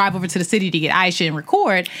up to drive over to the city to get Aisha and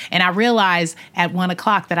record. And I realized at 1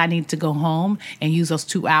 o'clock that I needed to go home and use those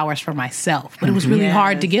 2 hours for myself. But it was really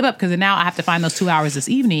hard to give up, because now I have to find those 2 hours this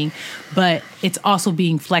evening. But it's also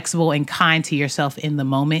being flexible and kind to yourself in the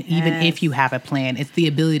moment, even if you have a plan. It's the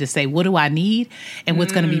ability to say, what do I need and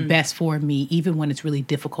what's going to be best for me, even when it's really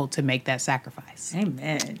difficult to make that sacrifice.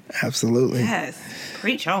 Amen. Absolutely. Yes.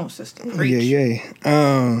 Preach on, sister. Preach.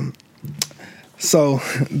 Yeah. So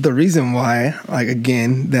the reason why, like,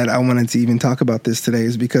 again, that I wanted to even talk about this today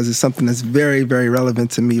is because it's something that's very, very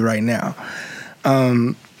relevant to me right now.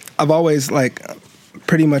 I've always, like,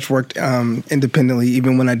 pretty much worked independently.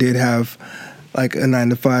 Even when I did have, like, a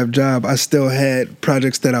 9-to-5 job, I still had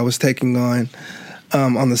projects that I was taking on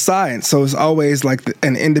the side. So it's always, like,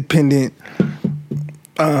 an independent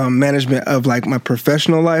management of, like, my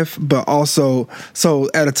professional life, but also, so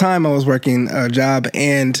at a time I was working a job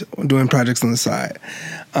and doing projects on the side.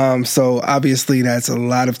 So obviously that's a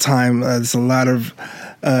lot of time. It's a lot of,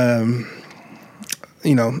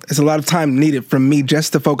 it's a lot of time needed from me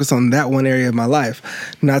just to focus on that one area of my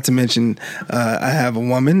life. Not to mention, I have a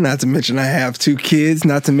woman, not to mention I have 2 kids,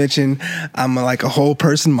 not to mention I'm like a whole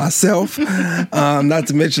person myself. Not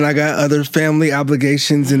to mention I got other family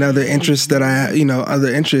obligations and other interests that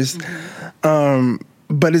other interests.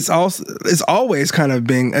 But it's always kind of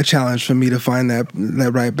been a challenge for me to find that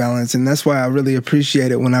right balance. And that's why I really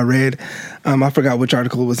appreciate it when I read, I forgot which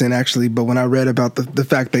article it was in actually, but when I read about the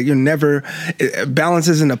fact that balance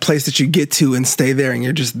isn't a place that you get to and stay there and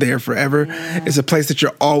you're just there forever. Yeah. It's a place that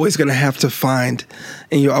you're always going to have to find,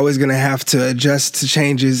 and you're always going to have to adjust to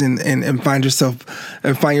changes and find yourself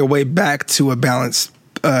and find your way back to a balanced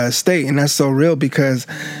state. And that's so real because,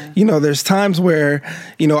 there's times where,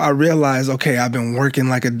 I realize, okay, I've been working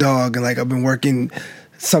like a dog, and like I've been working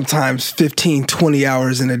sometimes 15, 20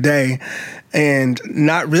 hours in a day, and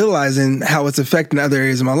not realizing how it's affecting other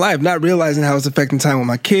areas of my life, not realizing how it's affecting time with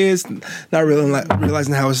my kids, not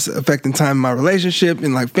realizing how it's affecting time in my relationship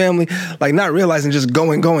and like family, like not realizing just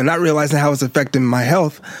going, not realizing how it's affecting my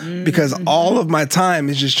health, because all of my time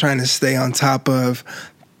is just trying to stay on top of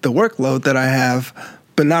the workload that I have,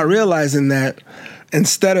 but not realizing that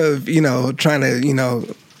instead of, trying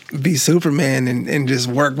to, be Superman and just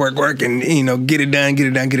work and, get it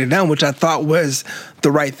done, which I thought was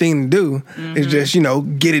the right thing to do, is just,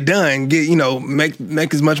 get it done,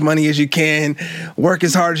 make as much money as you can, work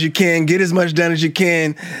as hard as you can, get as much done as you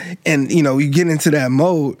can. And, you get into that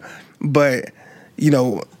mode, but,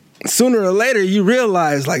 sooner or later you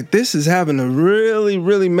realize like this is having a really,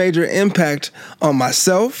 really major impact on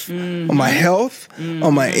myself, on my health,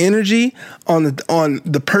 on my energy, on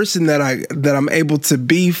the person that I'm able to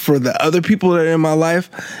be for the other people that are in my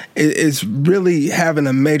life. It's really having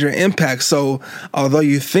a major impact. So although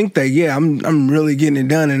you think that, I'm really getting it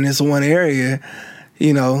done in this one area,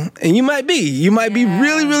 and you might be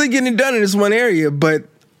really, really getting it done in this one area, but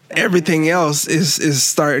everything else is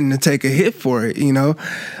starting to take a hit for it,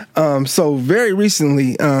 So very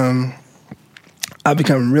recently, I've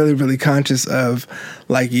become really, really conscious of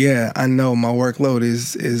like, I know my workload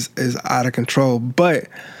is out of control, but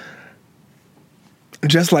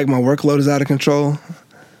just like my workload is out of control,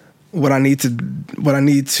 what I need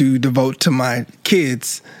to devote to my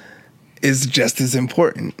kids is just as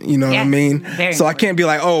important. You know what I mean? So I can't be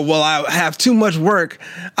like, oh, well, I have too much work,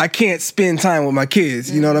 I can't spend time with my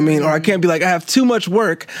kids. You know what I mean? Or I can't be like, I have too much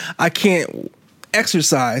work, I can't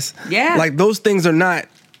exercise. Yeah. Like those things they're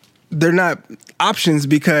not options,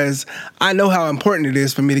 because I know how important it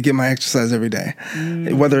is for me to get my exercise every day.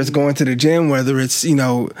 Whether it's going to the gym, whether it's,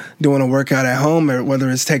 doing a workout at home, or whether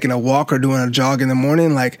it's taking a walk or doing a jog in the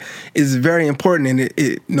morning, like it's very important. And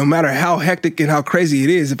it no matter how hectic and how crazy it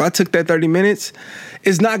is, if I took that 30 minutes,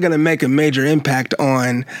 it's not going to make a major impact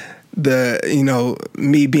on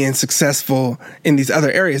me being successful in these other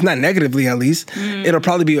areas, not negatively at least. It'll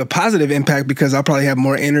probably be a positive impact because I'll probably have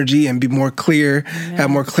more energy and be more clear, have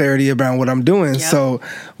more clarity around what I'm doing. So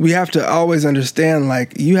we have to always understand,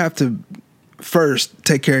 like, you have to first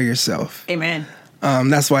take care of yourself. Amen.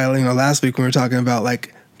 That's why, last week when we were talking about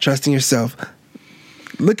like trusting yourself,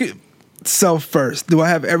 look at self first. Do I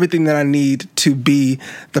have everything that I need to be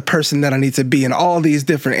the person that I need to be in all these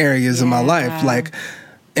different areas of my life? Like,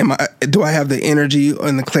 do I have the energy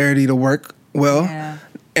and the clarity to work well?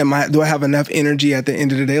 Do I have enough energy at the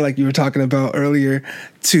end of the day, like you were talking about earlier,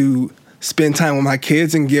 to spend time with my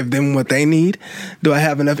kids and give them what they need? Do I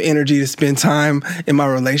have enough energy to spend time in my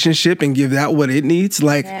relationship and give that what it needs?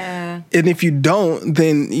 Like, and if you don't,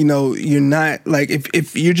 then, you know, you're not, like,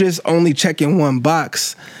 if you're just only checking one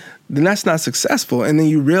box, then that's not successful. And then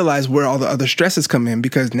you realize where all the other stresses come in,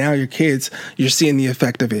 because now your kids, you're seeing the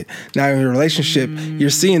effect of it. Now in your relationship, you're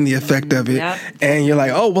seeing the effect of it. Yep. And you're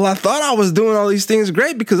like, oh, well, I thought I was doing all these things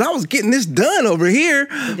great because I was getting this done over here.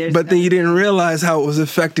 But then you didn't realize how it was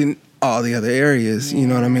affecting all the other areas. You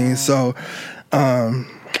know what I mean? So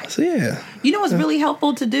yeah. You know what's really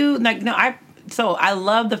helpful to do? Like, no, I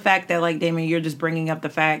love the fact that, like, Damon, you're just bringing up the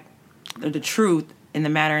fact, or the truth in the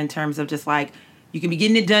matter, in terms of just like, you can be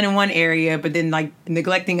getting it done in one area, but then like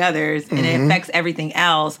neglecting others, and it affects everything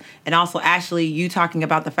else. And also, Ashley, you talking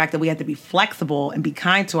about the fact that we have to be flexible and be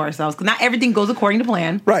kind to ourselves, because not everything goes according to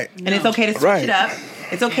plan. Right. And it's okay to switch it up.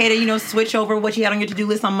 It's okay to, you know, switch over what you had on your to-do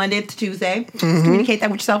list on Monday to Tuesday. Just communicate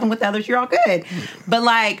that with yourself and with others. You're all good. But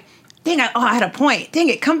like, dang, I had a point. Dang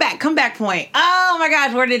it, come back point. Oh my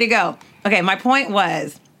gosh, where did it go? Okay, my point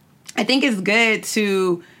was, I think it's good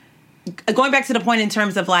to, going back to the point in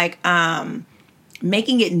terms of like,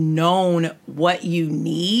 making it known what you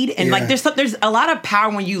need. And like, there's a lot of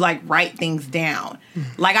power when you like write things down.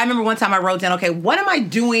 Like, I remember one time I wrote down, okay, what am I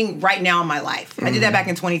doing right now in my life? I did that back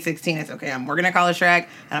in 2016. It's okay, I'm working at college track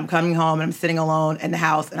and I'm coming home and I'm sitting alone in the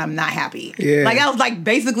house and I'm not happy. Like, that was like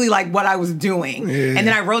basically like what I was doing. And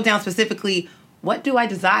then I wrote down specifically, what do I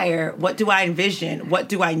desire? What do I envision? What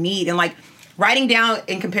do I need? And like, writing down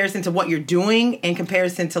in comparison to what you're doing, in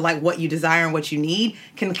comparison to like what you desire and what you need,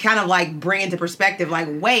 can kind of like bring into perspective, like,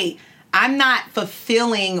 wait, I'm not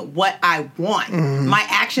fulfilling what I want. My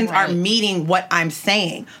actions are meeting what I'm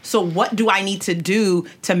saying. So what do I need to do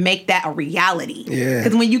to make that a reality?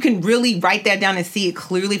 Because when you can really write that down and see it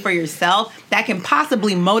clearly for yourself, that can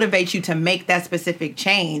possibly motivate you to make that specific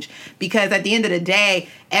change. Because at the end of the day,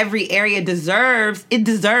 every area deserves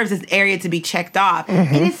this area to be checked off.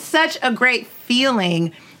 And it's such a great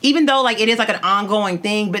feeling, even though like it is like an ongoing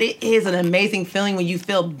thing, but it is an amazing feeling when you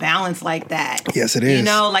feel balanced like that. Yes, it is. You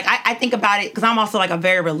know, like I think about it because I'm also like a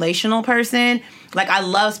very relational person. Like, I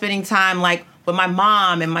love spending time like with my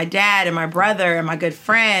mom and my dad and my brother and my good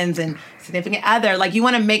friends and significant other. Like, you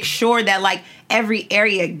want to make sure that like every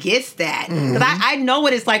area gets that. Because I know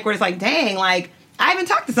what it's like, where it's like, dang, like I haven't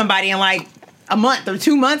talked to somebody in like a month or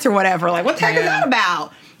 2 months or whatever. Like, what the heck is that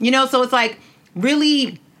about? You know, so it's like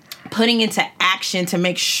really putting into action to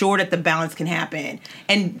make sure that the balance can happen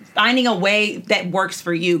and finding a way that works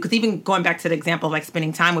for you. Because even going back to the example of like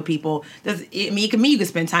spending time with people, you can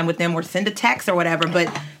spend time with them or send a text or whatever, but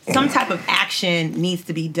some type of action needs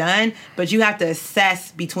to be done. But you have to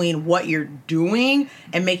assess between what you're doing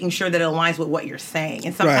and making sure that it aligns with what you're saying.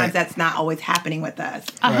 And sometimes that's not always happening with us.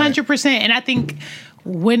 100%. And I think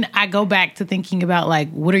when I go back to thinking about like,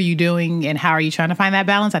 what are you doing and how are you trying to find that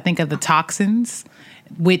balance? I think of the toxins,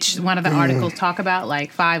 which one of the articles talk about,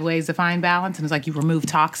 like 5 ways to find balance. And it's like, you remove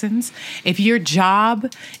toxins. If your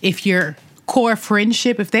job, if your core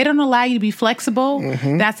friendship, if they don't allow you to be flexible,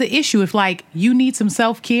 that's the issue. If like you need some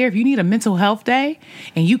self-care, if you need a mental health day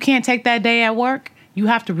and you can't take that day at work, you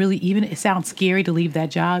have to really, even it sounds scary to leave that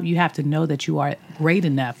job, you have to know that you are great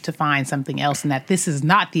enough to find something else and that this is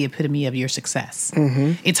not the epitome of your success.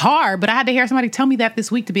 It's hard, but I had to hear somebody tell me that this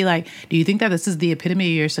week to be like, do you think that this is the epitome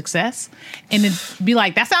of your success? And then be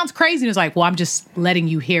like, that sounds crazy. And it's like, well, I'm just letting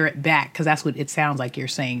you hear it back because that's what it sounds like you're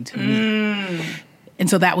saying to me. And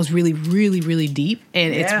so that was really, really, really deep.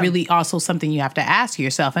 And it's really also something you have to ask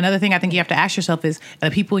yourself. Another thing I think you have to ask yourself is, the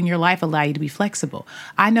people in your life allow you to be flexible?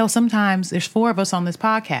 I know sometimes there's 4 of us on this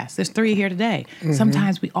podcast. There's 3 here today.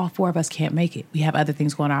 Sometimes all 4 of us can't make it. We have other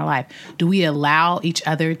things going on in our life. Do we allow each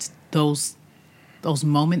other those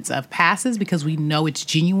moments of passes because we know it's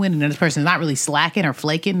genuine and this person is not really slacking or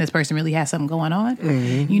flaking? This person really has something going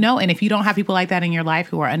on, you know? And if you don't have people like that in your life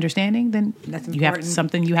who are understanding, then you have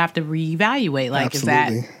something you have to reevaluate. Like, is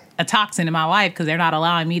that a toxin in my life because they're not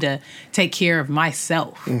allowing me to take care of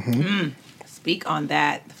myself? Speak on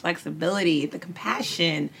that. The flexibility, the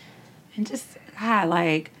compassion, and just, God,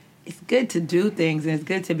 like, it's good to do things and it's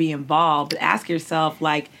good to be involved. But ask yourself,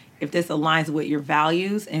 like, if this aligns with your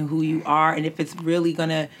values and who you are, and if it's really going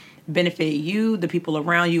to benefit you, the people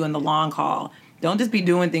around you, in the long haul. Don't just be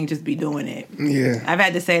doing things, just be doing it. Yeah. I've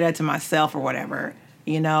had to say that to myself or whatever,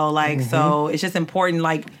 you know, like, so it's just important,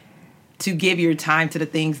 like, to give your time to the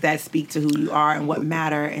things that speak to who you are and what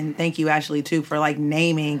matter. And thank you, Ashley, too, for, like,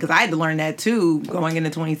 naming, because I had to learn that, too, going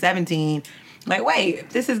into 2017. Like,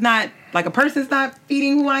 wait, this is not, like, a person's not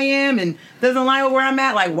feeding who I am and doesn't align with where I'm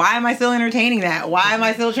at. Like, why am I still entertaining that? Why am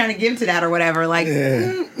I still trying to give to that or whatever? Like,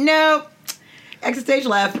 no, Exit stage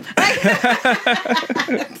left.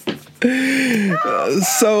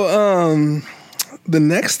 So, the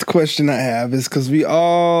next question I have is because we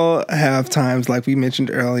all have times, like we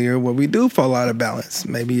mentioned earlier, where we do fall out of balance.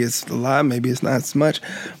 Maybe it's a lot, maybe it's not as much.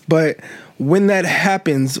 But when that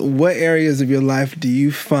happens, what areas of your life do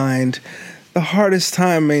you find the hardest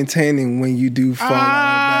time maintaining when you do fall out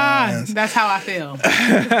of balance? That's how I feel.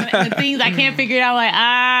 The things I can't figure it out,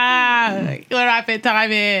 what do I fit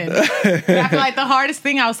time in? But I feel like the hardest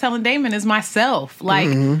thing I was telling Damon is myself. Like,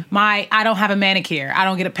 I don't have a manicure. I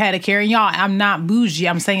don't get a pedicure. And y'all, I'm not bougie.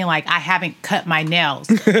 I'm saying, like, I haven't cut my nails.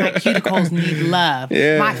 My cuticles need love.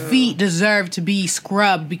 Yeah. My feet deserve to be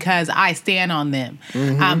scrubbed because I stand on them.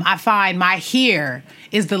 I find my hair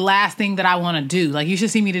is the last thing that I want to do. Like, you should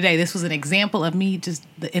see me today. This was an example of me just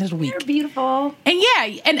the end of the week. You're beautiful.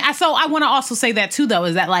 And so I want to also say that too, though,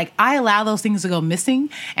 is that like I allow those things to go missing,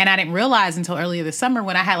 and I didn't realize until earlier this summer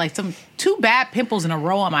when I had like two bad pimples in a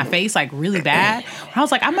row on my face, like really bad. I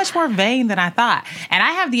was like, I'm much more vain than I thought, and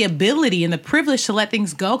I have the ability and the privilege to let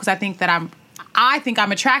things go because I think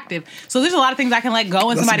I'm attractive. So there's a lot of things I can let go,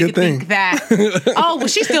 and That's somebody could thing. think that, oh, well,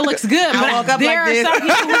 she still looks good. But woke up there like are this. some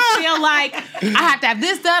people who feel like I have to have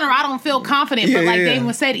this done or I don't feel confident. But like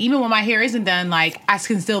Damon said, even when my hair isn't done, like I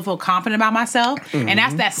can still feel confident about myself. And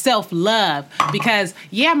that's that self-love. Because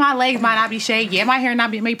my legs might not be shaved. My hair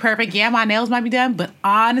not be made perfect. My nails might be done. But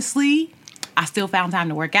honestly, I still found time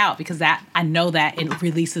to work out because that I know that it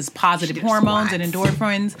releases positive hormones and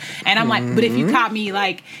endorphins. And I'm like, but if you caught me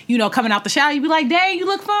like, coming out the shower, you'd be like, dang, you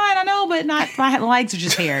look fine. I know, but not my legs are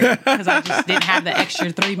just hairy because I just didn't have the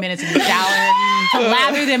extra 3 minutes in the shower to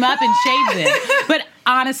lather them up and shave them. But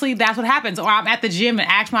honestly, that's what happens. Or I'm at the gym and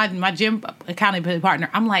ask my gym accountability partner.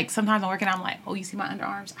 I'm like, sometimes I'm working out, I'm like, oh, you see my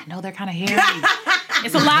underarms? I know they're kind of hairy.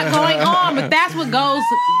 It's a lot going on, but that's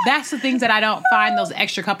the things that I don't find those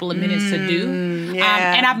extra couple of minutes to do.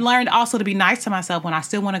 And I've learned also to be nice to myself when I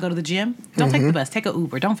still want to go to the gym. Don't take the bus, take an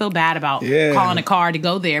Uber. Don't feel bad about calling a car to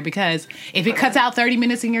go there because if it cuts out 30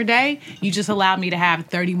 minutes in your day, you just allowed me to have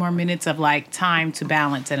 30 more minutes of like time to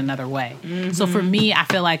balance in another way. So for me, I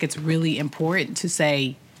feel like it's really important to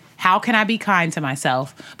say, how can I be kind to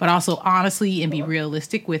myself, but also honestly and be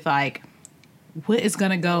realistic with like, what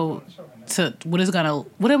am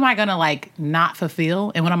I gonna like not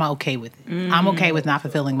fulfill and what am I okay with it? I'm okay with not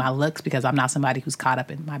fulfilling my looks because I'm not somebody who's caught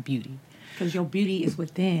up in my beauty. Because your beauty is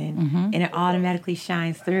within and it automatically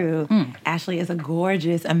shines through. Ashley is a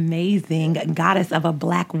gorgeous, amazing goddess of a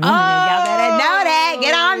Black woman. Y'all better know that.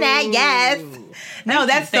 Get on that. Yes. No,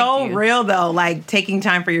 that's so real though. Like taking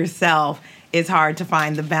time for yourself is hard to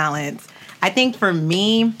find the balance. I think for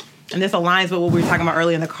me, and this aligns with what we were talking about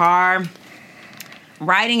earlier in the car,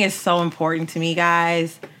 writing is so important to me,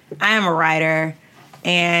 guys. I am a writer,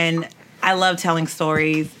 and I love telling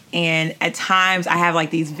stories. And at times, I have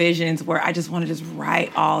like these visions where I just want to just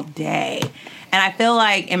write all day. And I feel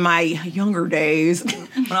like in my younger days,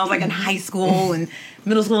 when I was like in high school and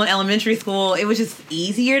middle school and elementary school, it was just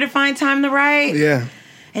easier to find time to write. Yeah.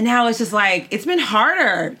 And now it's just like, it's been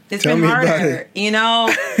harder. Tell me about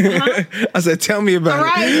it. I said, tell me about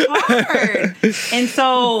it. It's hard. And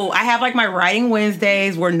so I have like my writing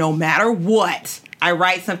Wednesdays where no matter what, I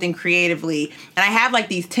write something creatively. And I have like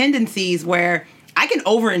these tendencies where I can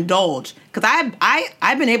overindulge because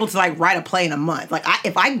I've been able to like write a play in a month. Like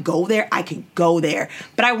if I go there, I can go there.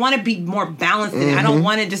 But I want to be more balanced in it. I don't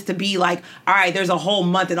want it just to be like, all right, there's a whole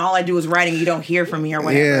month and all I do is writing. You don't hear from me or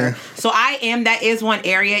whatever. Yeah. So that is one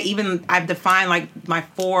area. Even I've defined like my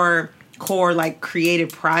 4 core like creative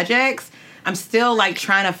projects. I'm still like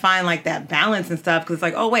trying to find like that balance and stuff because it's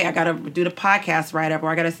like, oh wait, I gotta do the podcast write up, or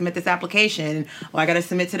I gotta submit this application, or I gotta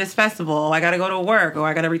submit to this festival, or I gotta go to work, or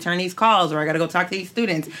I gotta return these calls, or I gotta go talk to these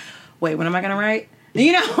students. Wait, when am I gonna write? And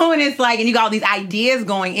it's like, and you got all these ideas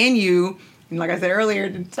going in you, and like I said earlier,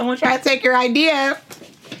 did someone try to take your idea?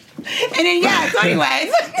 And then so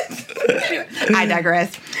anyways, I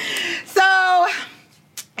digress. So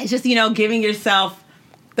it's just giving yourself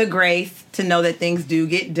the grace to know that things do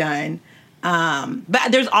get done.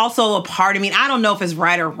 But there's also a part of me, I don't know if it's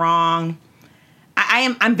right or wrong.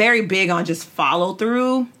 I'm very big on just follow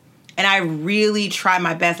through, and I really try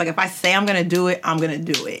my best. Like if I say I'm going to do it, I'm going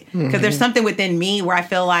to do it. Because there's something within me where I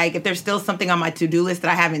feel like if there's still something on my to-do list that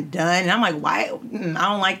I haven't done, and I'm like, why? I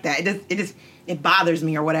don't like that. It bothers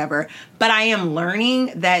me or whatever. But I am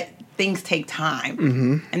learning that things take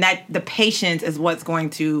time, and that the patience is what's going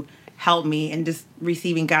to help me, and just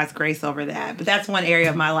receiving God's grace over that. But that's one area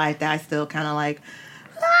of my life that I still kind of like,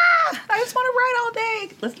 I just want to write all day.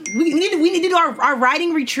 We need to do our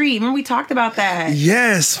writing retreat. Remember we talked about that?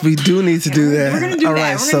 Yes, we do need to do that. We're gonna do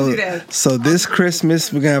that. We're gonna do that. So this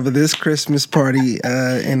Christmas, we're gonna have this Christmas party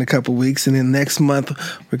in a couple weeks, and then next month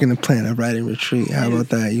we're gonna plan a writing retreat. How about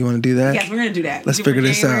that? You want to do that? Yes, we're gonna do that. Let's figure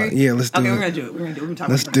this out. Yeah, let's do it. Okay, we're gonna do it. We're gonna do it.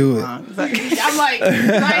 Let's do it. I'm like,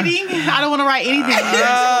 writing? I don't want to write anything.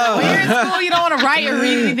 When you're in school, you don't want to write or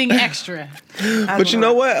read anything extra. But you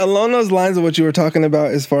know what? Along those lines of what you were talking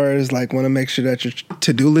about, as far as like want to make sure that your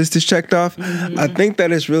to-do list is checked off, I think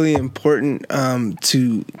that it's really important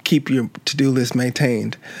to keep your to-do list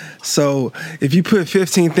maintained. So if you put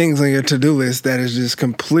 15 things on your to-do list that is just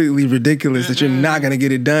completely ridiculous that you're not going to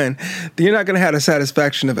get it done, then you're not going to have the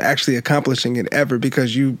satisfaction of actually accomplishing it ever,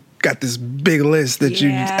 because you got this big list that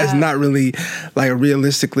is not really like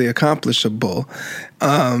realistically accomplishable.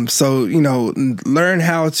 So, learn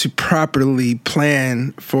how to properly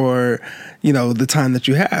plan for, the time that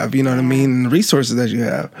you have, you know what I mean? And the resources that you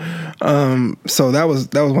have. So that was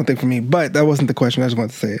one thing for me, but that wasn't the question. I just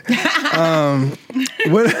wanted to say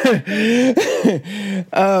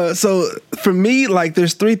it. So for me, like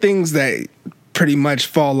there's three things that pretty much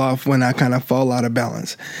fall off when I kind of fall out of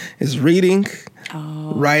balance. It's reading,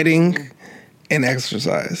 writing, and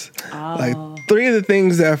exercise. Like three of the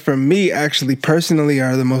things that for me actually personally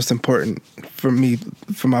are the most important for me,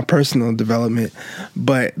 for my personal development,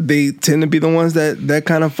 but they tend to be the ones that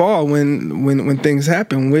kind of fall when things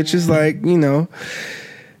happen, which is like,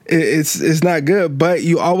 it's not good, but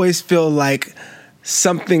you always feel like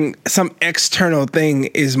some external thing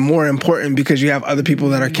is more important because you have other people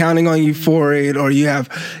that are counting on you for it, or you have,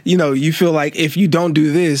 you feel like if you don't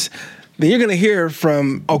do this, then you're going to hear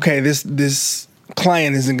from, okay, this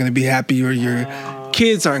client isn't going to be happy, or your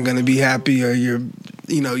kids aren't going to be happy, or your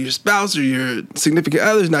spouse or your significant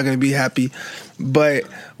other is not going to be happy. But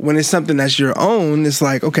when it's something that's your own, it's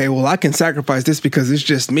like, okay, well, I can sacrifice this because it's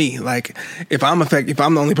just me. Like if I'm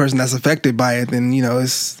the only person that's affected by it, then,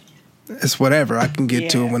 it's whatever. I can get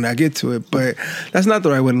to it when I get to it. But that's not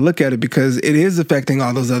the right way to look at it, because it is affecting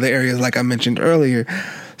all those other areas like I mentioned earlier.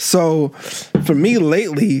 So for me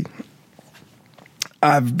lately,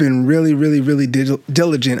 I've been really, really, really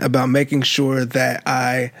diligent about making sure that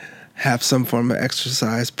I have some form of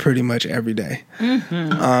exercise pretty much every day.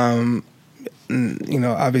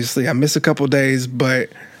 Obviously I miss a couple days, but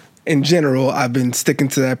in general, I've been sticking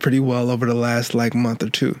to that pretty well over the last month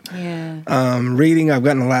or two. Reading, I've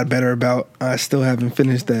gotten a lot better about. I still haven't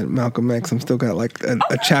finished that Malcolm X. I'm still got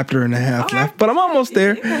a chapter and a half left, but I'm almost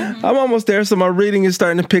there. So my reading is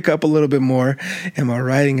starting to pick up a little bit more, and my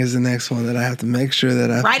writing is the next one that I have to make sure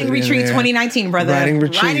that I writing retreat 2019, brother. Writing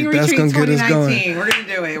retreat. That's gonna get us going. We're gonna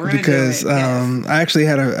do it. Because I actually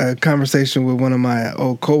had a conversation with one of my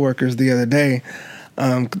old coworkers the other day.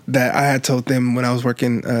 That I had told them when I was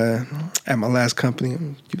working at my last company.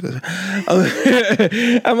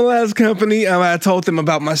 I told them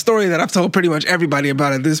about my story that I've told pretty much everybody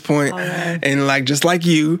about at this point. And just like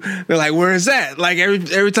you, they're like, "Where is that?" Like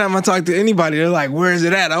every time I talk to anybody, they're like, "Where is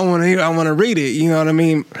it at? I want to hear. I want to read it." You know what I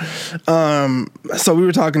mean? So we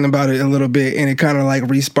were talking about it a little bit, and it kind of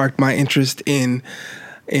re-sparked my interest in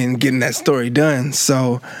getting that story done.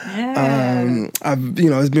 So I've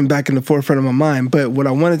it's been back in the forefront of my mind. But what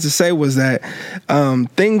I wanted to say was that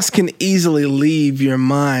things can easily leave your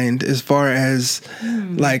mind as far as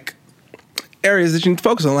areas that you need to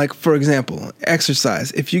focus on. Like, for example,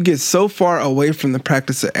 exercise. If you get so far away from the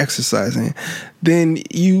practice of exercising, then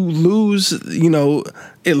you lose,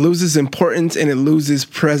 it loses importance and it loses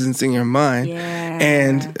presence in your mind.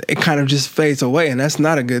 And it kind of just fades away. And that's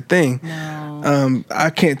not a good thing. No.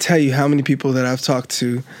 I can't tell you how many people that I've talked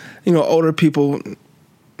to, older people,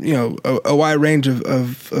 a wide range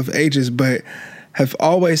of ages, but have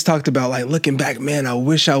always talked about looking back, man, I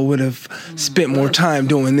wish I would have spent more time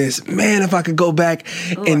doing this. Man, if I could go back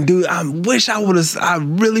and I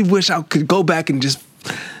really wish I could go back and just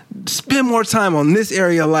spend more time on this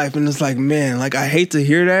area of life. And it's man, I hate to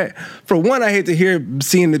hear that. For one, I hate to hear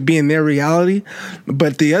seeing it being their reality.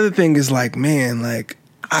 But the other thing is man,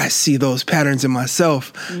 I see those patterns in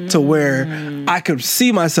myself to where I could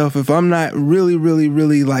see myself if I'm not really, really,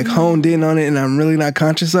 really honed in on it and I'm really not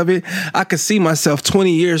conscious of it. I could see myself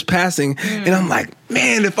 20 years passing and I'm like,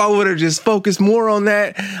 man, if I would have just focused more on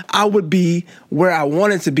that, I would be where I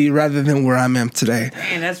wanted to be rather than where I'm at today.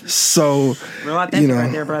 Man, that's so real authentic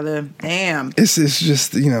right there, brother. Damn. It's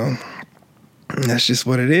just, that's just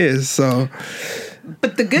what it is. So.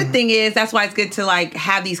 But the good thing is that's why it's good to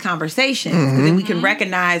have these conversations, because then we can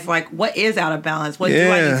recognize what is out of balance, what do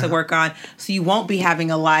I need to work on, so you won't be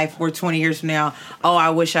having a life where 20 years from now,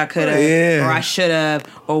 I wish I could have, or I should have,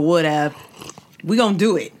 or would have. We gonna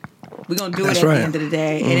do it. We're going to do it at the end of the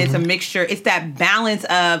day. And it's a mixture. It's that balance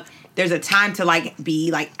of there's a time to like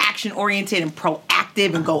be like action oriented and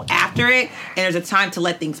proactive and go after it, and there's a time to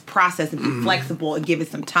let things process and be flexible and give it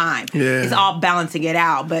some time. Yeah. It's all balancing it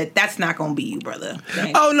out, but that's not gonna be you, brother.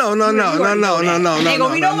 Oh no. Ain't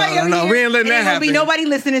gonna be nobody over here. We ain't letting that happen. Ain't gonna be nobody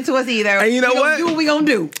listening to us either. And you know what? Do what we gonna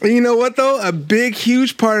do. And you know what though? A big,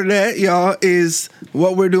 huge part of that, y'all, is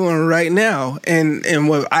what we're doing right now, and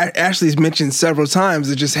what I Ashley's mentioned several times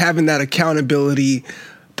is just having that accountability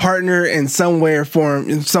partner in some way,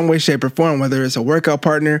 shape, or form, whether it's a workout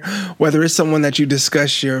partner, whether it's someone that you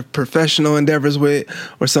discuss your professional endeavors with,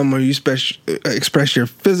 or someone you express your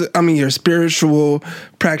your spiritual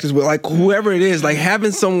practice with, like whoever it is, like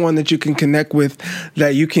having someone that you can connect with,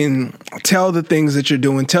 that you can tell the things that you're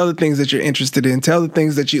doing, tell the things that you're interested in, tell the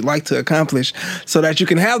things that you'd like to accomplish, so that you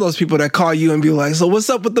can have those people that call you and be like, so what's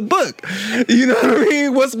up with the book? You know what I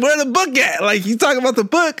mean? Where the book at? Like, you talk about the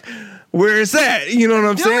book, where it's at, you know what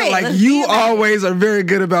I'm saying? Like, you always are very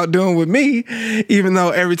good about doing with me, even though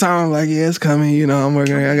every time I'm like, yeah, it's coming, you know, I'm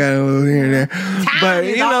working, I got a little here and there. Time but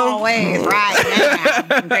is you know, always right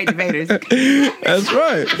now. Great debaters. That's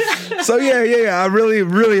right. So yeah. I really,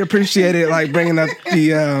 really appreciate it, like bringing up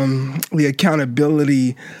the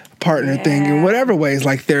accountability partner thing in whatever ways,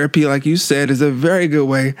 like therapy, like you said, is a very good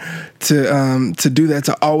way to do that,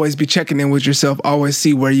 to always be checking in with yourself, always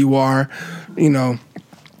see where you are, you know.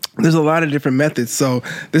 There's a lot of different methods, so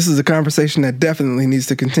this is a conversation that definitely needs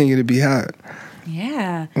to continue to be had.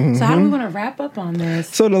 Yeah. So how do we want to wrap up on this?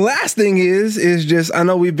 So the last thing is just, I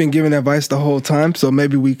know we've been giving advice the whole time, so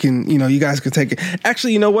maybe we can, you guys can take it.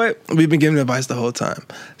 Actually, you know what? We've been giving advice the whole time.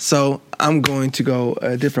 So I'm going to go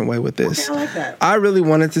a different way with this. Okay, I like that. I really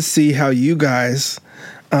wanted to see how you guys,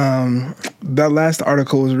 that last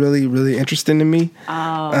article was really, really interesting to me.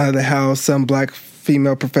 How some Black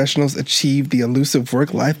female professionals achieve the elusive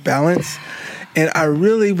work-life balance. And I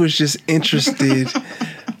really was just interested,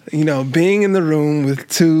 being in the room with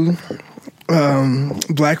two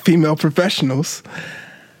Black female professionals.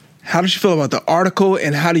 How did you feel about the article,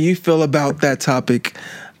 and how do you feel about that topic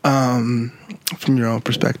from your own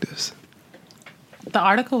perspectives? The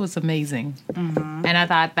article was amazing. And I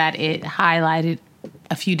thought that it highlighted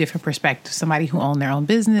a few different perspectives. Somebody who owned their own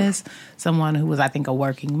business, someone who was, I think, a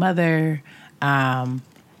working mother.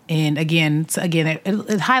 And again,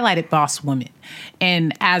 it highlighted boss women.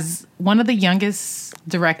 And as one of the youngest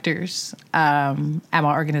directors at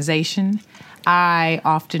my organization, I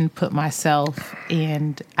often put myself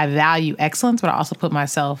and I value excellence, but I also put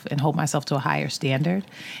myself and hold myself to a higher standard.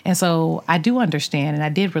 And so I do understand, and I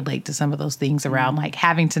did relate to some of those things around like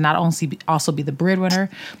having to not only also be the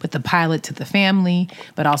breadwinner, but the pilot to the family,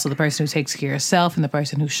 but also the person who takes care of self and the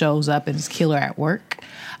person who shows up and is killer at work.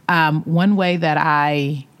 One way that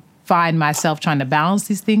I find myself trying to balance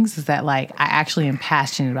these things is that, like, I actually am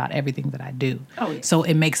passionate about everything that I do. Oh, yeah. So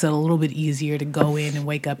it makes it a little bit easier to go in and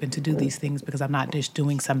wake up and to do these things because I'm not just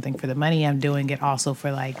doing something for the money. I'm doing it also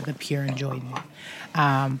for, like, the pure enjoyment.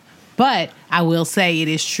 But I will say it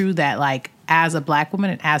is true that, like, as a Black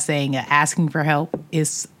woman and as saying asking for help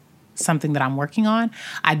is something that I'm working on.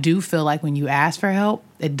 I do feel like when you ask for help,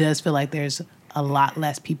 it does feel like there's a lot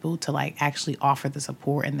less people to like actually offer the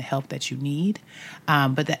support and the help that you need.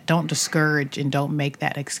 But that don't discourage and don't make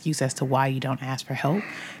that excuse as to why you don't ask for help,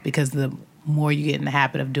 because the more you get in the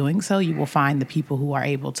habit of doing so, you will find the people who are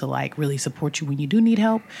able to like really support you when you do need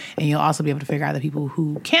help. And you'll also be able to figure out the people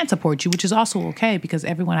who can't support you, which is also okay because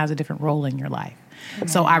everyone has a different role in your life. Mm-hmm.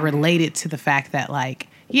 So I related to the fact that like,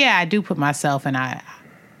 yeah, I do put myself and I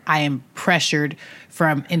am pressured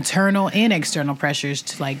from internal and external pressures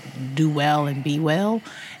to like do well and be well.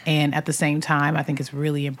 And at the same time, I think it's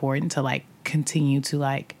really important to like continue to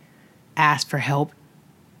like ask for help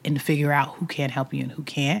and to figure out who can help you and who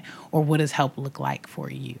can't, or what does help look like for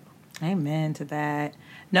you. Amen to that.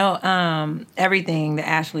 No, everything that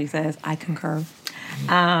Ashley says, I concur.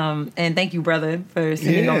 And thank you, brother, for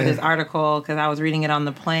sending over this article, because I was reading it on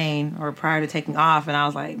the plane or prior to taking off, and I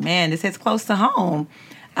was like, man, this hits close to home.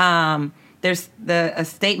 There's a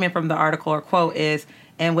statement from the article or quote is,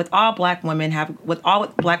 and with all what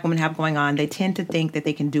Black women have going on, they tend to think that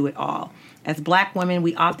they can do it all. As Black women,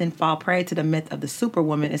 we often fall prey to the myth of the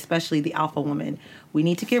superwoman, especially the alpha woman. We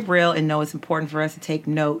need to get real and know it's important for us to take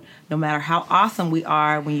note. No matter how awesome we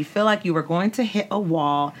are, when you feel like you are going to hit a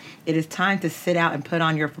wall, it is time to sit out and put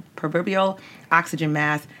on your proverbial oxygen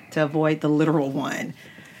mask to avoid the literal one.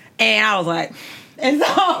 And I was like, and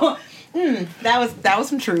so that was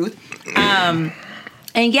some truth. And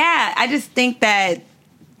yeah, I just think that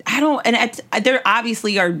there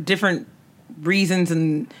obviously are different reasons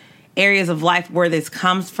and areas of life where this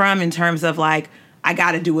comes from in terms of like I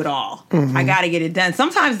got to do it all. I got to get it done.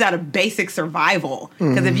 Sometimes it's out of basic survival.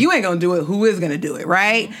 Because if you ain't going to do it, who is going to do it,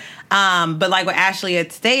 right? But like what Ashley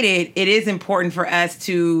had stated, it is important for us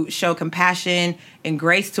to show compassion and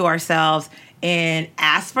grace to ourselves and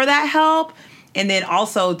ask for that help. And then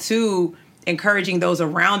also, too, encouraging those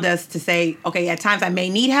around us to say, okay, at times I may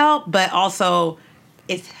need help, but also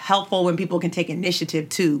it's helpful when people can take initiative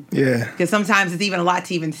too. Yeah. Because sometimes it's even a lot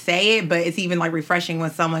to even say it, but it's even like refreshing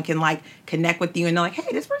when someone can like connect with you and they're like,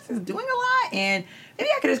 hey, this person's doing a lot. And maybe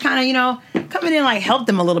I could just kind of, you know, come in and like help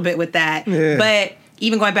them a little bit with that. Yeah. But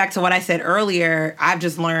even going back to what I said earlier, I've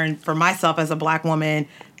just learned for myself as a Black woman,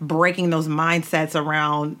 breaking those mindsets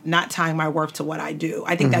around not tying my worth to what I do.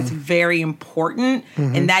 I think that's very important.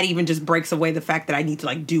 And that even just breaks away the fact that I need to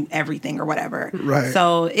like do everything or whatever. Right.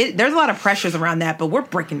 So there's a lot of pressures around that, but we're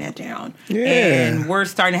breaking that down. Yeah. And we're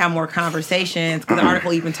starting to have more conversations, because the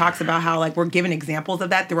article even talks about how like we're given examples of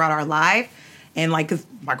that throughout our life. And like, because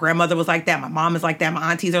my grandmother was like that, my mom is like that, my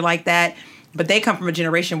aunties are like that. But they come from a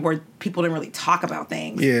generation where people didn't really talk about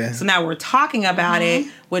things. Yeah. So now we're talking about it,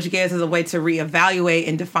 which gives us a way to reevaluate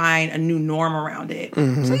and define a new norm around it.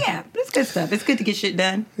 So yeah, it's good stuff. It's good to get shit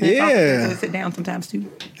done. And it's also good to sit down sometimes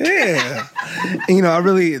too. Yeah. And, you know,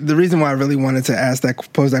 the reason why I really wanted to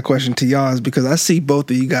pose that question to y'all is because I see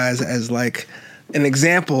both of you guys as like an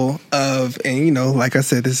example of, and you know, like I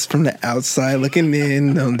said, this is from the outside looking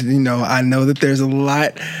in. You know, I know that there's a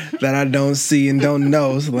lot that I don't see and don't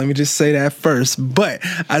know, so let me just say that first. But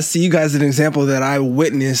I see you guys as an example that I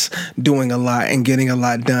witness doing a lot and getting a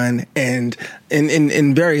lot done, and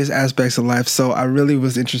in various aspects of life. So I really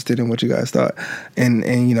was interested in what you guys thought, and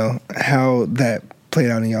you know how that played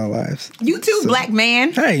out in y'all lives. You too, Black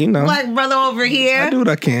man. Hey, you know. Black brother over here. I do what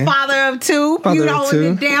I can. Father of two. Father you of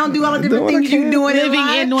holding two. it down, do all the different Do what I things you can. doing Living in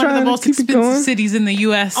in life. one of the Trying to most keep it expensive going. cities in the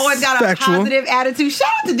U.S. Always got a Factual. positive attitude. Shout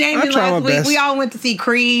out to Damon I try last my week. best. We all went to see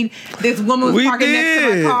Creed. This woman was We parking next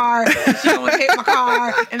to did. my car. She almost hit my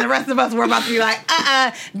car. And the rest of us were about to be like,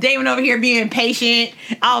 Damon over here being patient.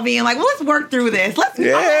 All being like, well, let's work through this. I'm gonna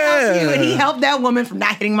help you. And he helped that woman from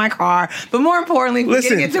not hitting my car. But more importantly, for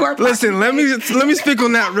getting into her Listen, let me speak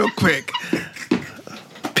on that real quick.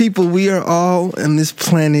 People, we are all on this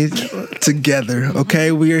planet together,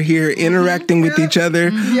 okay? We are here interacting with each other.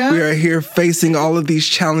 We are here facing all of these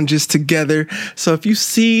challenges together. So if you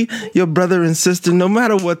see your brother and sister, no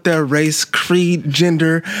matter what their race, creed,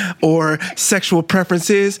 gender, or sexual preference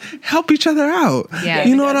is, help each other out. Yeah.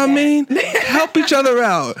 You know what I mean? Help each other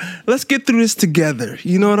out. Let's get through this together.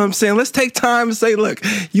 You know what I'm saying? Let's take time and say, look,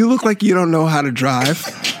 you look like you don't know how to drive,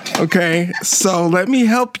 okay? So let me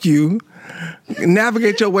help you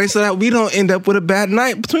navigate your way so that we don't end up with a bad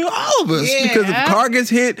night between all of us. Yeah. Because if the car gets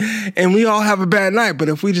hit and we all have a bad night, but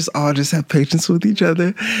if we just all just have patience with each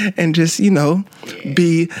other and just, you know,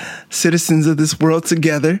 be citizens of this world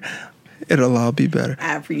together, it'll all be better.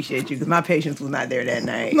 I appreciate you, because my patience was not there that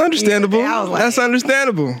night. Understandable. Yeah, I was like, That's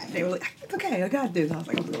understandable. they were like, it's okay, I got this. I was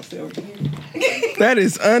like, I'm going to sit over here. That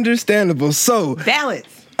is understandable. So Balance.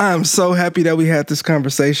 I'm so happy that we had this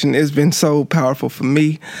conversation. It's been so powerful for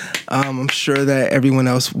me. I'm sure that everyone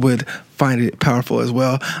else would find it powerful as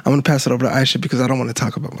well. I'm going to pass it over to Aisha because I don't want to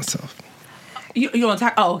talk about myself. You want to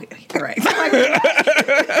talk? Oh, okay. All right.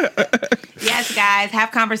 Yes, guys, have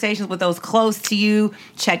conversations with those close to you.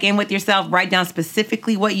 Check in with yourself. Write down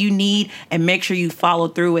specifically what you need and make sure you follow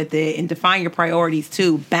through with it and define your priorities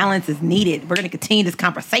too. Balance is needed. We're going to continue this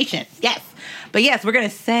conversation. Yes. But yes, we're going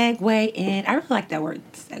to segue in. I really like that word,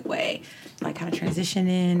 segue. Like kind of transition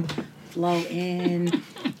in, flow in,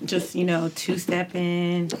 just, you know, two-step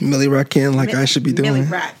in. Millie rock in like I should be doing. Millie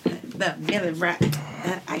rock. The Millie rock.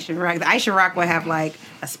 I should rock. The I should rock will have like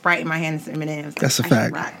a Sprite in my hand and some M&Ms. That's a I fact.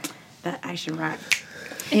 Should rock. The I should rock.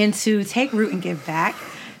 And to take root and give back,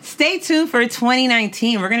 stay tuned for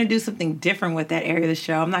 2019. We're going to do something different with that area of the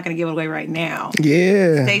show. I'm not going to give it away right now.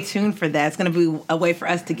 Yeah. Stay tuned for that. It's going to be a way for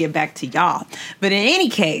us to give back to y'all. But in any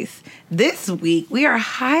case, this week we are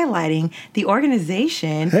highlighting the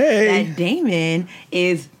organization that Damon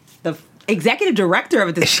is the executive director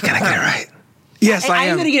of. She gotta get it right. Yes, I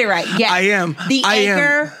am. I'm going to get it right. Yes. I am. The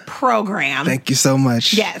Anchor program. Thank you so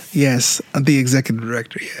much. Yes. Yes, I'm the executive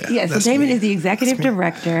director. Yeah. Yes, so Damon is the executive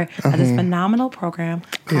director of this phenomenal program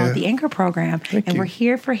called the Anchor Program. And we're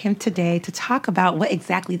here for him today to talk about what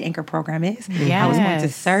exactly the Anchor Program is, how it's going to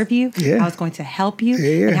serve you, how it's going to help you,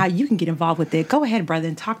 and how you can get involved with it. Go ahead, brother,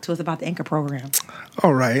 and talk to us about the Anchor Program.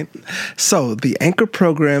 All right. So the Anchor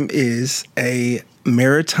Program is a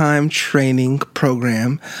maritime training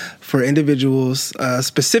program for individuals,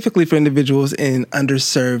 specifically for individuals in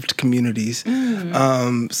underserved communities.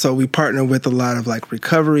 So we partner with a lot of like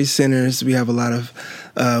recovery centers. We have a lot of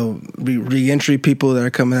reentry people that are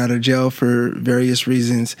coming out of jail for various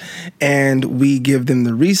reasons. And we give them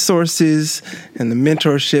the resources and the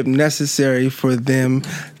mentorship necessary for them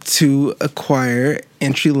to acquire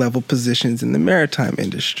entry-level positions in the maritime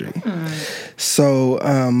industry. So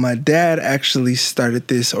my dad actually started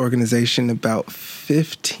this organization about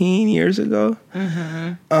 15 years ago.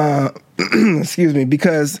 Excuse me,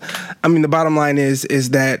 because, I mean, the bottom line is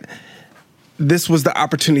that this was the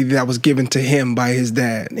opportunity that was given to him by his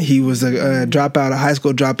dad. He was a dropout, a high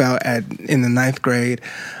school dropout in the 9th grade.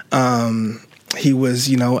 He was,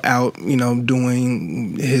 out,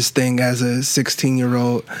 doing his thing as a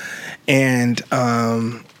 16-year-old. And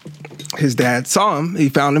his dad saw him. He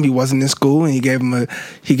found him. He wasn't in school, and he gave him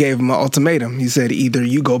an ultimatum. He said, either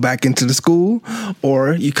you go back into the school,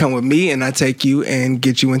 or you come with me, and I take you and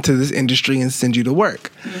get you into this industry and send you to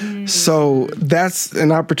work. So that's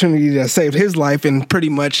an opportunity that saved his life and pretty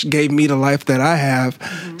much gave me the life that I have.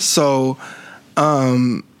 So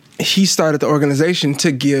he started the organization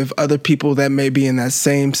to give other people that may be in that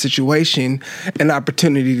same situation an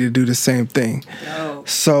opportunity to do the same thing.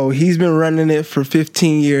 So he's been running it for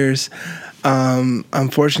 15 years.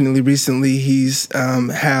 Unfortunately, recently he's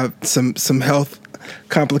had some health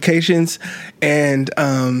complications, and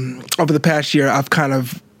over the past year, I've kind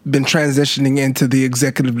of been transitioning into the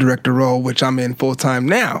executive director role, which I'm in full time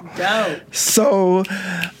now. Dope. So,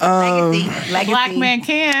 Legacy. Black man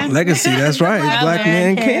can. legacy. That's right. Black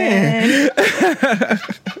man can.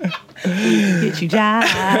 Get you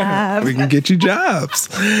jobs. We can get you jobs.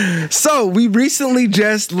 So we recently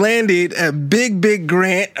just landed a big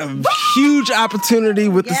grant, a huge opportunity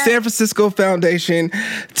with the San Francisco Foundation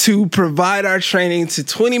to provide our training to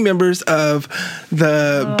 20 members of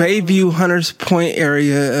the Bayview Hunters Point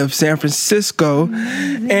area of San Francisco.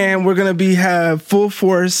 And we're going to have full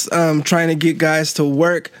force trying to get guys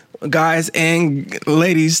and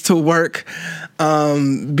ladies to work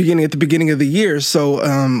beginning at the beginning of the year. So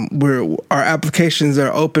our applications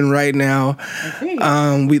are open right now.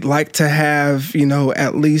 We'd like to have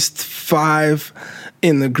at least 5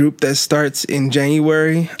 in the group that starts in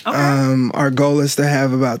January. Our goal is to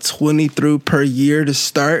have about 20 through per year to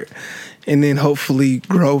start, and then hopefully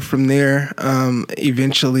grow from there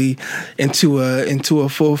eventually into a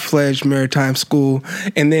full-fledged maritime school.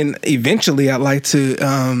 And then eventually I'd like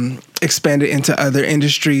to expand it into other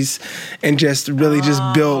industries and just really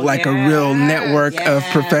build like a real network of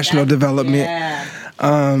professional development.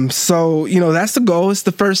 So that's the goal. It's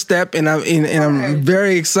the first step, and I'm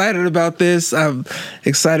very excited about this. I'm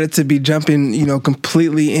excited to be jumping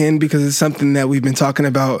completely in, because it's something that we've been talking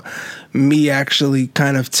about, me actually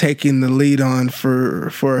kind of taking the lead on for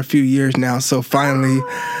a few years now. So finally,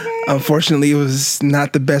 unfortunately, it was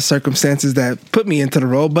not the best circumstances that put me into the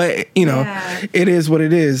role, but it is what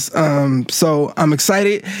it is. So I'm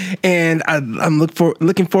excited, and I'm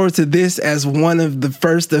looking forward to this as one of the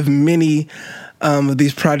first of many of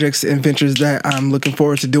these projects and ventures that I'm looking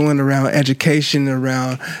forward to doing around education,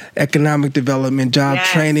 around economic development, job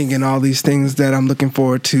training, and all these things that I'm looking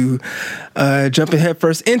forward to jumping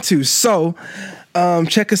headfirst into. So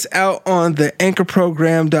check us out on the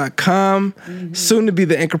anchorprogram.com, soon to be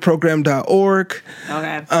the anchorprogram.org.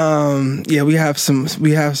 Okay. We have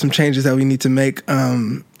some changes that we need to make.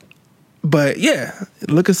 But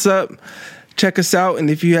look us up. Check us out, and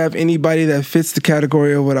if you have anybody that fits the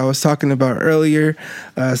category of what I was talking about earlier,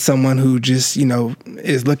 someone who just,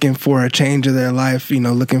 is looking for a change of their life,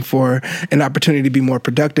 looking for an opportunity to be more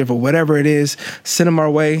productive or whatever it is, send them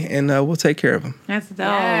our way, and we'll take care of them. That's dope.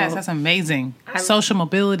 Yes, that's amazing. Social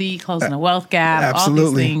mobility, closing the wealth gap, absolutely.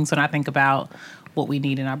 All these things when I think about what we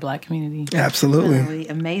need in our Black community. Absolutely. Really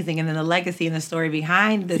amazing. And then the legacy and the story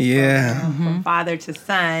behind this program, from father to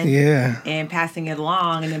son, and passing it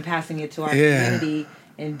along, and then passing it to our community,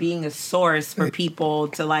 and being a source for people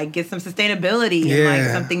to get some sustainability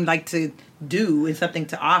and something to do and something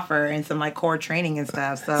to offer, and some core training and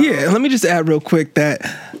stuff. So and let me just add real quick that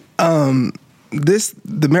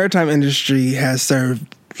the maritime industry has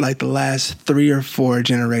served the last 3 or 4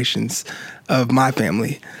 generations of my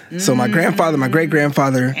family. So my grandfather, my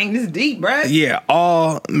great-grandfather. Dang, this is deep, bro. Yeah,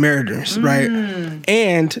 all mariners, right?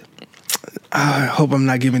 And I hope I'm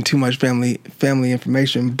not giving too much family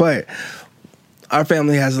information, but our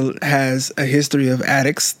family has a history of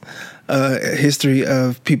addicts, a history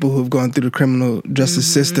of people who've gone through the criminal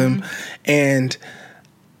justice system, and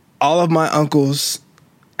all of my uncles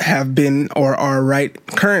have been or are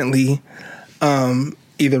currently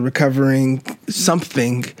either recovering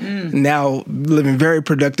something, now living very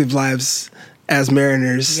productive lives as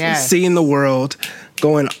mariners, seeing the world,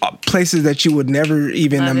 going places that you would never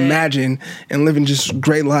even imagine and living just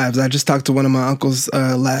great lives. I just talked to one of my uncles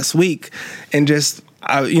last week, and just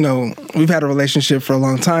we've had a relationship for a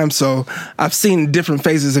long time, so I've seen different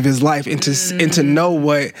phases of his life, and to know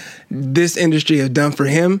what this industry has done for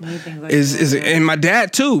him is and my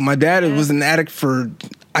dad too. My dad was an addict for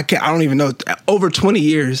I don't even know, over 20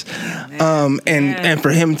 years. And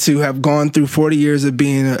for him to have gone through 40 years of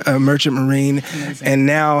being a merchant marine and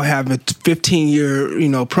now have a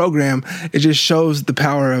 15-year, program, it just shows the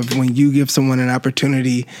power of when you give someone an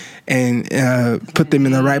opportunity and put them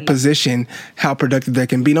in the right position, how productive they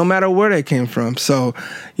can be, no matter where they came from. So,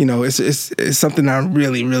 it's something I'm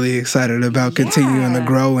really, really excited about continuing to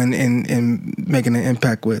grow and making an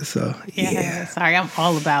impact with. So, Sorry, I'm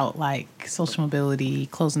all about social mobility,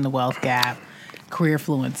 closing the wealth gap, career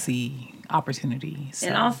fluency, opportunity. So.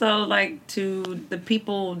 And also, to the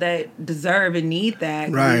people that deserve and need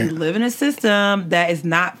that. Right. We live in a system that is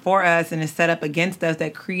not for us and is set up against us,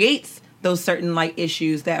 that creates those certain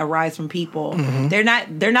issues that arise from people. Mm-hmm.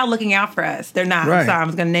 They're not looking out for us. They're not. Right. I'm sorry, I'm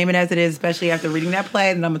just gonna name it as it is, especially after reading that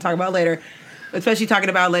play, and I'm gonna talk about it later. Especially talking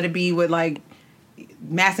about Let It Be with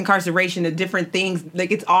mass incarceration, the different things,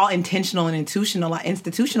 it's all intentional and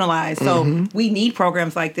institutionalized. So we need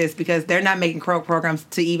programs like this because they're not making programs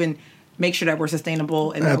to even make sure that we're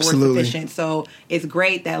sustainable and that we're sufficient. So it's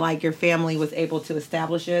great that your family was able to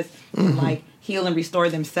establish us and heal and restore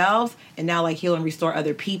themselves, and now heal and restore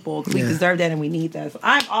other people. We deserve that and we need that. So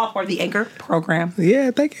I'm all for the Anchor program.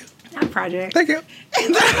 Yeah, thank you. Not project. Thank you. Project.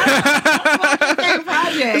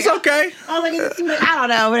 It's okay. I was I don't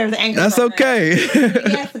know, whatever the Anchor That's program. Okay.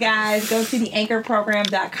 Yes, guys, go to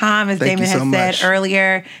theanchorprogram.com. As Damon has said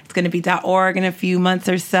earlier, it's going to be .org in a few months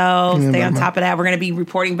or so. Stay on top of that. We're going to be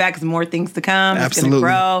reporting back some more things to come. Absolutely. It's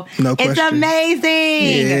going to grow. No question. It's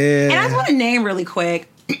amazing. Yeah. And I just want to name really quick,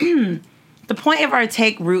 the point of our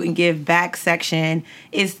Take Root and Give Back section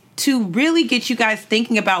is to really get you guys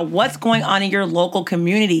thinking about what's going on in your local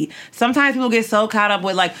community. Sometimes people get so caught up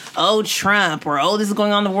with Trump, or this is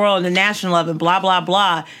going on in the world and the national level, and blah, blah,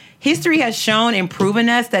 blah. History has shown and proven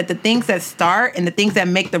us that the things that start and the things that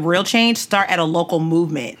make the real change start at a local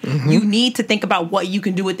movement. Mm-hmm. You need to think about what you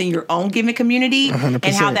can do within your own given community 100%.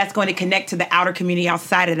 And how that's going to connect to the outer community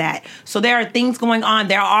outside of that. So there are things going on.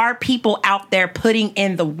 There are people out there putting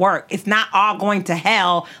in the work. It's not all going to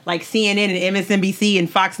hell like CNN and MSNBC and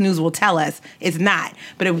Fox News will tell us. It's not.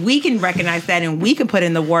 But if we can recognize that and we can put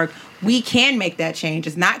in the work, we can make that change.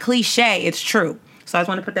 It's not cliche. It's true. So I just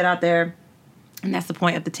want to put that out there. And that's the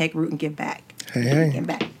point of the Take Root and Give Back. Hey. Give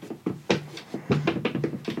back.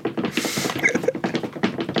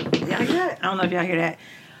 Y'all hear that? I don't know if y'all hear that.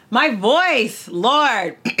 My voice,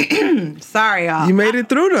 Lord. Sorry, y'all. You made it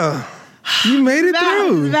through, though. You made it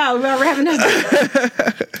through. We're having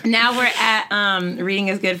a Now we're at reading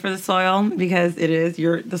is good for the soil, because it is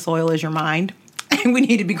the soil is your mind. We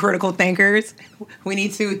need to be critical thinkers. We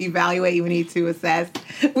need to evaluate. We need to assess.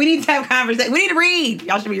 We need to have conversation. We need to read.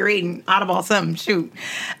 Y'all should be reading Audible or something. Shoot.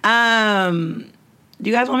 Do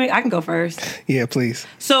you guys want me? I can go first. Yeah, please.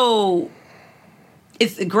 So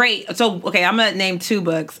it's great. So, okay, I'm going to name two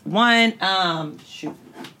books. One, the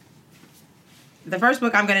first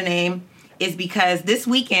book I'm going to name is because this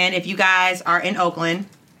weekend, if you guys are in Oakland,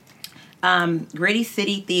 Gritty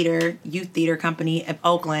City Theater, Youth Theater Company of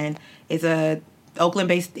Oakland is a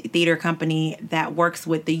Oakland-based theater company that works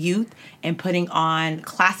with the youth and putting on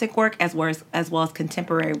classic work as well as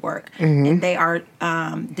contemporary work. Mm-hmm. And they are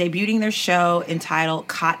debuting their show entitled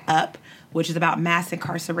Caught Up, which is about mass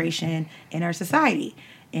incarceration in our society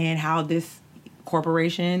and how this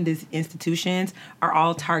corporation, these institutions are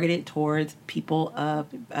all targeted towards people of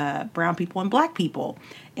brown people and black people.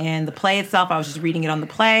 And the play itself, I was just reading it on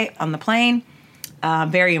the plane.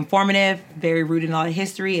 Very informative, very rooted in a lot of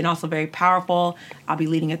history, and also very powerful. I'll be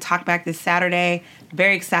leading a talk back this Saturday.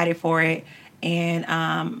 Very excited for it.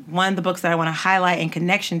 And one of the books that I want to highlight in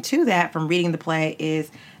connection to that from reading the play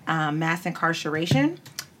is Mass Incarceration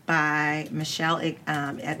by Michelle. Why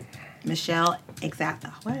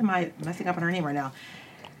am I messing up on her name right now?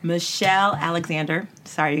 Michelle Alexander.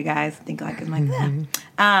 Sorry, you guys. Think like I'm like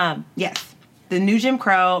that. Yes. The New Jim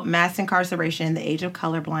Crow, Mass Incarceration, The Age of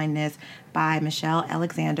Colorblindness by Michelle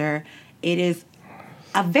Alexander. It is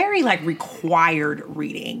a very required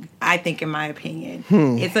reading, I think, in my opinion.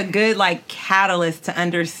 It's a good catalyst to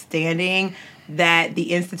understanding that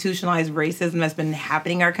the institutionalized racism that's been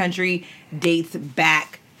happening in our country dates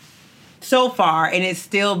back so far and is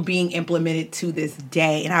still being implemented to this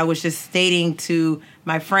day. And I was just stating to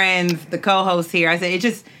my friends, the co-hosts here, I said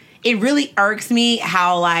it really irks me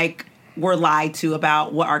how we're lied to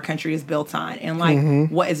about what our country is built on and like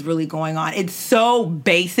what is really going on. It's so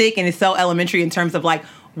basic and it's so elementary in terms of like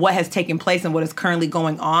what has taken place and what is currently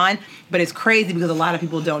going on, but it's crazy because a lot of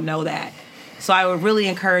people don't know that. So I would really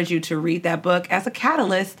encourage you to read that book as a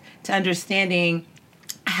catalyst to understanding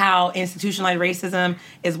how institutionalized racism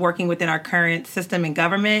is working within our current system and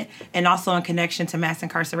government, and also in connection to mass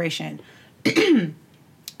incarceration.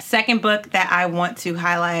 Second book that I want to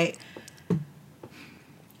highlight,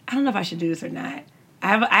 I don't know if I should do this or not.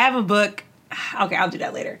 I have a book. Okay, I'll do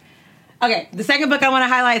that later. Okay, the second book I want to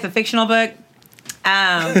highlight is a fictional book.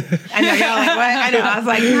 I know y'all like, what? I know. I was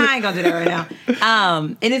like, nah, I ain't gonna do that right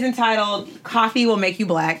now. It is entitled "Coffee Will Make You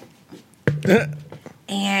Black."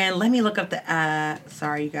 And let me look up the,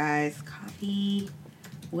 sorry you guys. Coffee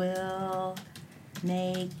Will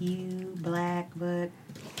Make You Black book.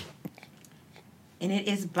 And it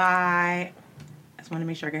is by, I just want to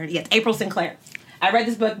make sure I get her. Yes, April Sinclair. I read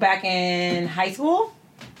this book back in high school.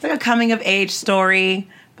 It's like a coming of age story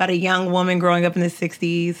about a young woman growing up in the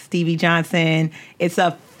 60s, Stevie Johnson. It's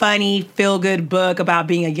a funny, feel-good book about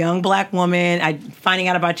being a young black woman, finding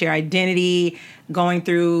out about your identity, going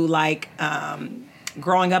through like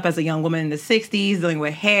growing up as a young woman in the 60s, dealing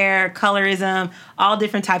with hair, colorism, all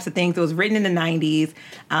different types of things. It was written in the 90s.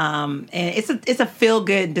 And it's a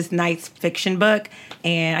feel-good, just nice fiction book.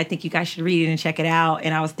 And I think you guys should read it and check it out.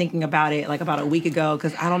 And I was thinking about it like about a week ago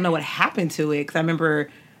because I don't know what happened to it. Because I remember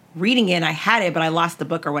reading it and I had it, but I lost the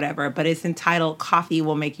book or whatever. But it's entitled Coffee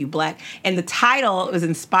Will Make You Black. And the title was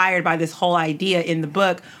inspired by this whole idea in the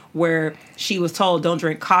book where she was told, don't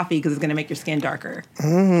drink coffee because it's going to make your skin darker.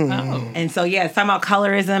 Oh. And so, yeah, it's talking about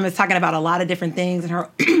colorism. It's talking about a lot of different things and her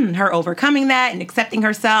her overcoming that and accepting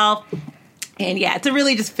herself. And, yeah, it's a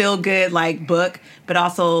really just feel-good, like, book, but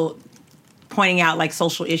also pointing out, like,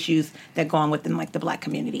 social issues that go on within, like, the black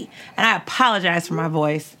community. And I apologize for my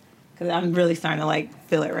voice because I'm really starting to, like,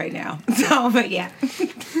 feel it right now. So, but, yeah.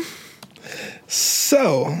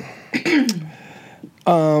 So,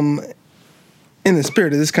 in the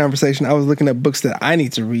spirit of this conversation, I was looking at books that I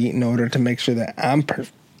need to read in order to make sure that I'm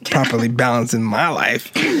properly balanced in my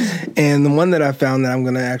life. And the one that I found that I'm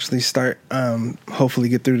going to actually start, hopefully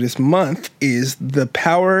get through this month, is The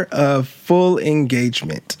Power of Full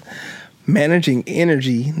Engagement. Managing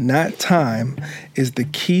energy, not time, is the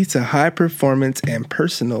key to high performance and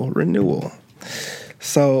personal renewal.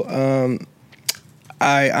 So,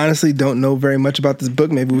 I honestly don't know very much about this book.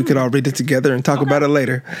 Maybe we could all read it together and talk about it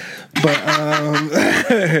later. But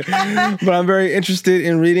but I'm very interested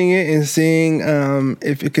in reading it and seeing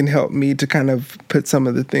if it can help me to kind of put some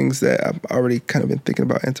of the things that I've already kind of been thinking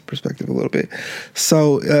about into perspective a little bit.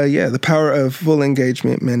 So, The Power of Full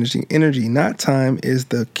Engagement, Managing Energy, Not Time, is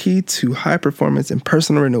the key to high performance and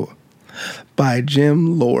personal renewal by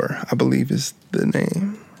Jim Lohr, I believe is the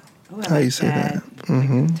name. Ooh, How you say that?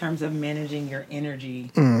 Mm-hmm. In terms of managing your energy.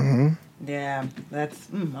 Mm-hmm. Yeah, that's,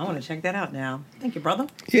 I want to check that out now. Thank you, brother.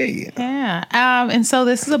 Yeah. And so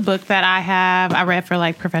this is a book that I read for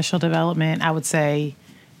like professional development, I would say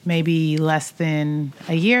maybe less than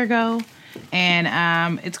a year ago.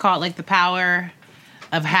 And it's called like The Power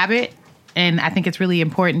of Habit. And I think it's really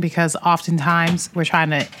important because oftentimes we're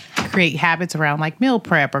trying to create habits around like meal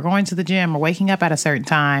prep or going to the gym or waking up at a certain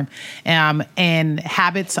time. And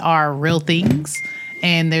habits are real things,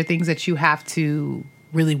 and they're things that you have to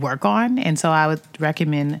really work on. And so I would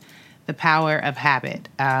recommend The Power of Habit.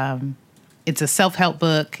 It's a self-help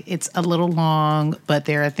book. It's a little long, but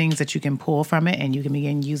there are things that you can pull from it and you can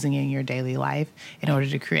begin using in your daily life in order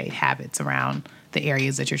to create habits around the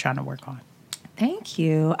areas that you're trying to work on. Thank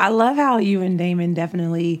you. I love how you and Damon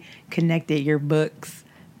definitely connected your books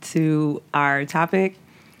to our topic.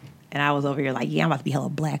 And I was over here like, yeah, I'm about to be hella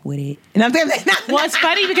black with it. And I'm thinking, well, it's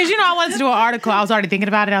funny because, I wanted to do an article. I was already thinking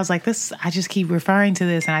about it. I was like, I just keep referring to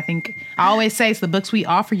this. And I think I always say it's the books we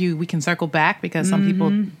offer you, we can circle back because some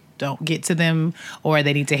people don't get to them or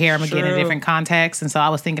they need to hear them again in different contexts. And so I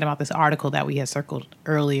was thinking about this article that we had circled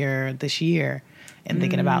earlier this year. And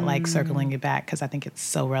thinking about like circling it back because I think it's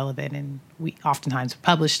so relevant, and we oftentimes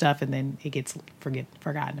publish stuff and then it gets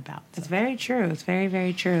forgotten about. So. It's very true. It's very,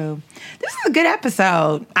 very true. This is a good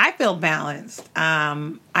episode. I feel balanced.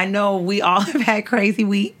 I know we all have had crazy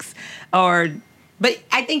weeks, but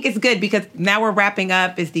I think it's good because now we're wrapping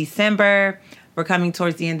up. It's December. We're coming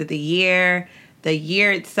towards the end of the year. The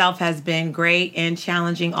year itself has been great and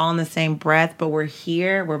challenging all in the same breath, but we're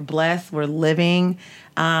here. We're blessed. We're living.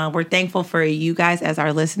 We're thankful for you guys as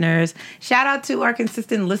our listeners. Shout out to our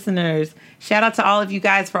consistent listeners. Shout out to all of you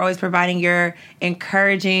guys for always providing your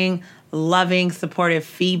encouraging, loving, supportive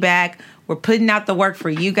feedback. We're putting out the work for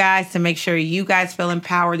you guys to make sure you guys feel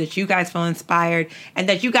empowered, that you guys feel inspired, and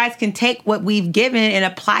that you guys can take what we've given and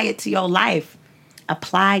apply it to your life.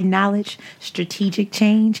 Applied knowledge, strategic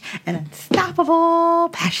change, and unstoppable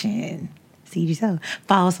passion. See you so.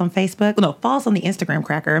 Follow us on Facebook. No, follow us on the Instagram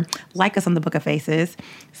cracker. Like us on the Book of Faces.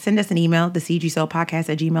 Send us an email,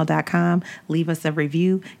 thecgsopodcast@gmail.com. Leave us a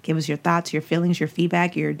review. Give us your thoughts, your feelings, your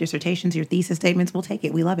feedback, your dissertations, your thesis statements. We'll take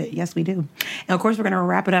it. We love it. Yes, we do. And of course, we're going to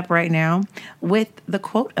wrap it up right now with the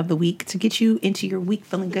quote of the week to get you into your week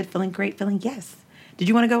feeling good, feeling great, feeling yes. Did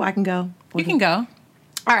you want to go? I can go. You can go.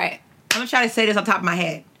 All right. I'm going to try to say this on top of my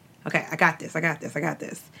head. Okay, I got this.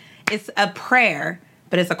 It's a prayer,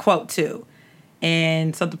 but it's a quote too.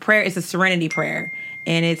 And so the prayer is a serenity prayer.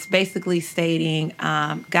 And it's basically stating,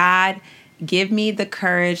 God, give me the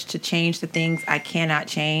courage to change the things I cannot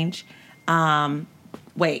change.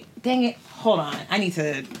 Wait, dang it. Hold on. I need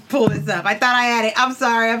to pull this up. I thought I had it. I'm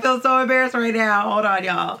sorry. I feel so embarrassed right now. Hold on,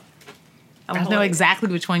 y'all. I know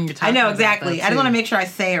exactly which one you're talking about. I know exactly. I just want to make sure I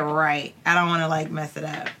say it right. I don't want to mess it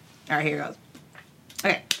up. All right, here it goes.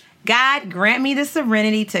 Okay. God, grant me the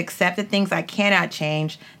serenity to accept the things I cannot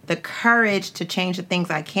change, the courage to change the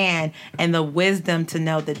things I can, and the wisdom to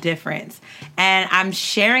know the difference. And I'm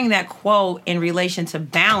sharing that quote in relation to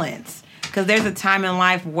balance, because there's a time in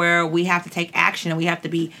life where we have to take action and we have to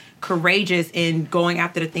be courageous in going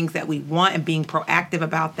after the things that we want and being proactive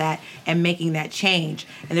about that and making that change.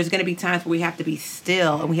 And there's going to be times where we have to be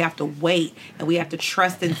still and we have to wait and we have to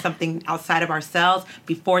trust in something outside of ourselves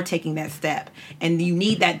before taking that step. And you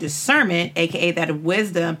need that discernment, aka that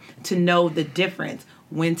wisdom, to know the difference,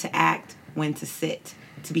 when to act, when to sit,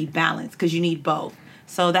 to be balanced, because you need both.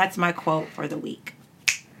 So that's my quote for the week.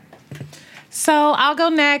 So I'll go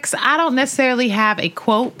next. I don't necessarily have a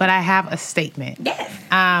quote, but I have a statement. Yes.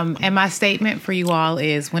 And my statement for you all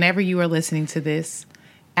is, whenever you are listening to this,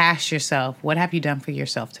 ask yourself, what have you done for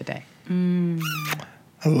yourself today? I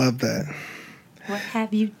love that. What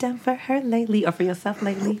have you done for her lately, or for yourself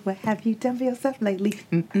lately? What have you done for yourself lately?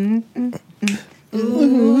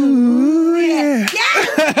 Ooh, yeah.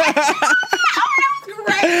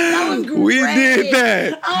 That was great. We did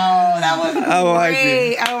that. Oh, that was great. I like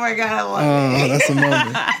it. Oh my God, I love it. Oh, that's a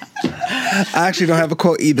moment. I actually don't have a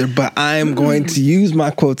quote either, but I am going to use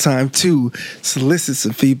my quote time to solicit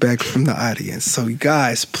some feedback from the audience. So, you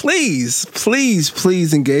guys, please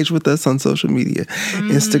engage with us on social media.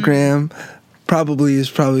 Instagram is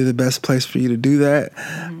probably the best place for you to do that.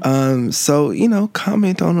 So,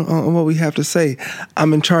 comment on what we have to say.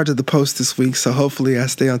 I'm in charge of the post this week, so hopefully I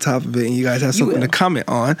stay on top of it and you guys have something to comment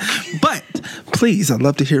on. But please, I'd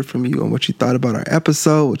love to hear from you on what you thought about our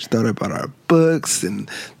episode, what you thought about our books and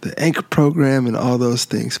the Anchor program and all those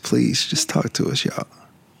things. Please just talk to us, y'all.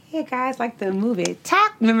 Yeah, guys, like the movie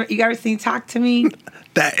Talk. Remember, you ever seen Talk to Me?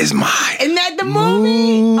 That is mine. Isn't that the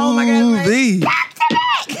movie? Oh my God. Movie. Talk to me.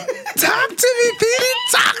 Talk to me, Petey.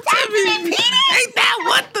 Talk to me. Ain't that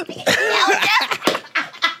what the...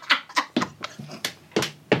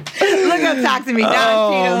 Look up Talk to Me. Don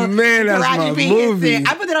Oh, Cheadle, man, that's Taraji my P. movie. Henson.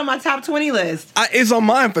 I put it on my top 20 list. It's on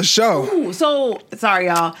mine for sure. Ooh, so, sorry,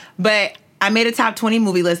 y'all, but I made a top 20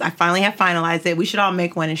 movie list. I finally have finalized it. We should all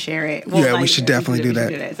make one and share it. Yeah, we should definitely do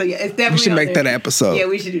that. So, yeah, it's definitely We should make there. that an episode. Yeah,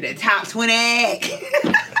 we should do that. Top 20.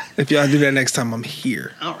 If y'all do that next time, I'm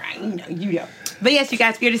here. All right. You know. But yes, you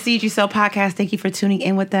guys, we're the See You So podcast. Thank you for tuning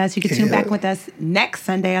in with us. You can tune back with us next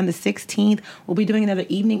Sunday on the 16th. We'll be doing another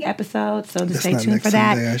evening episode, so just stay tuned for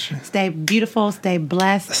that. Sunday, stay beautiful, stay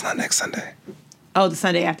blessed. That's not next Sunday. Oh, the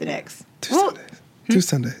Sunday after next. Sundays. 2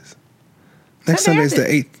 Sundays. Next Sunday's the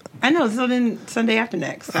 8th. I know, so then Sunday after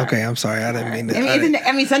next. Sorry. Okay, I'm sorry. I didn't mean to.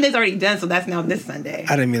 I mean, Sunday's already done, so that's now this Sunday.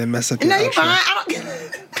 I didn't mean to mess up. No, you're fine.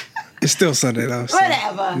 It's still Sunday though. So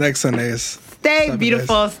whatever. Next Sunday is. Stay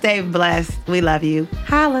beautiful. Stay blessed. We love you.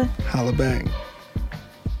 Holla. Holla back.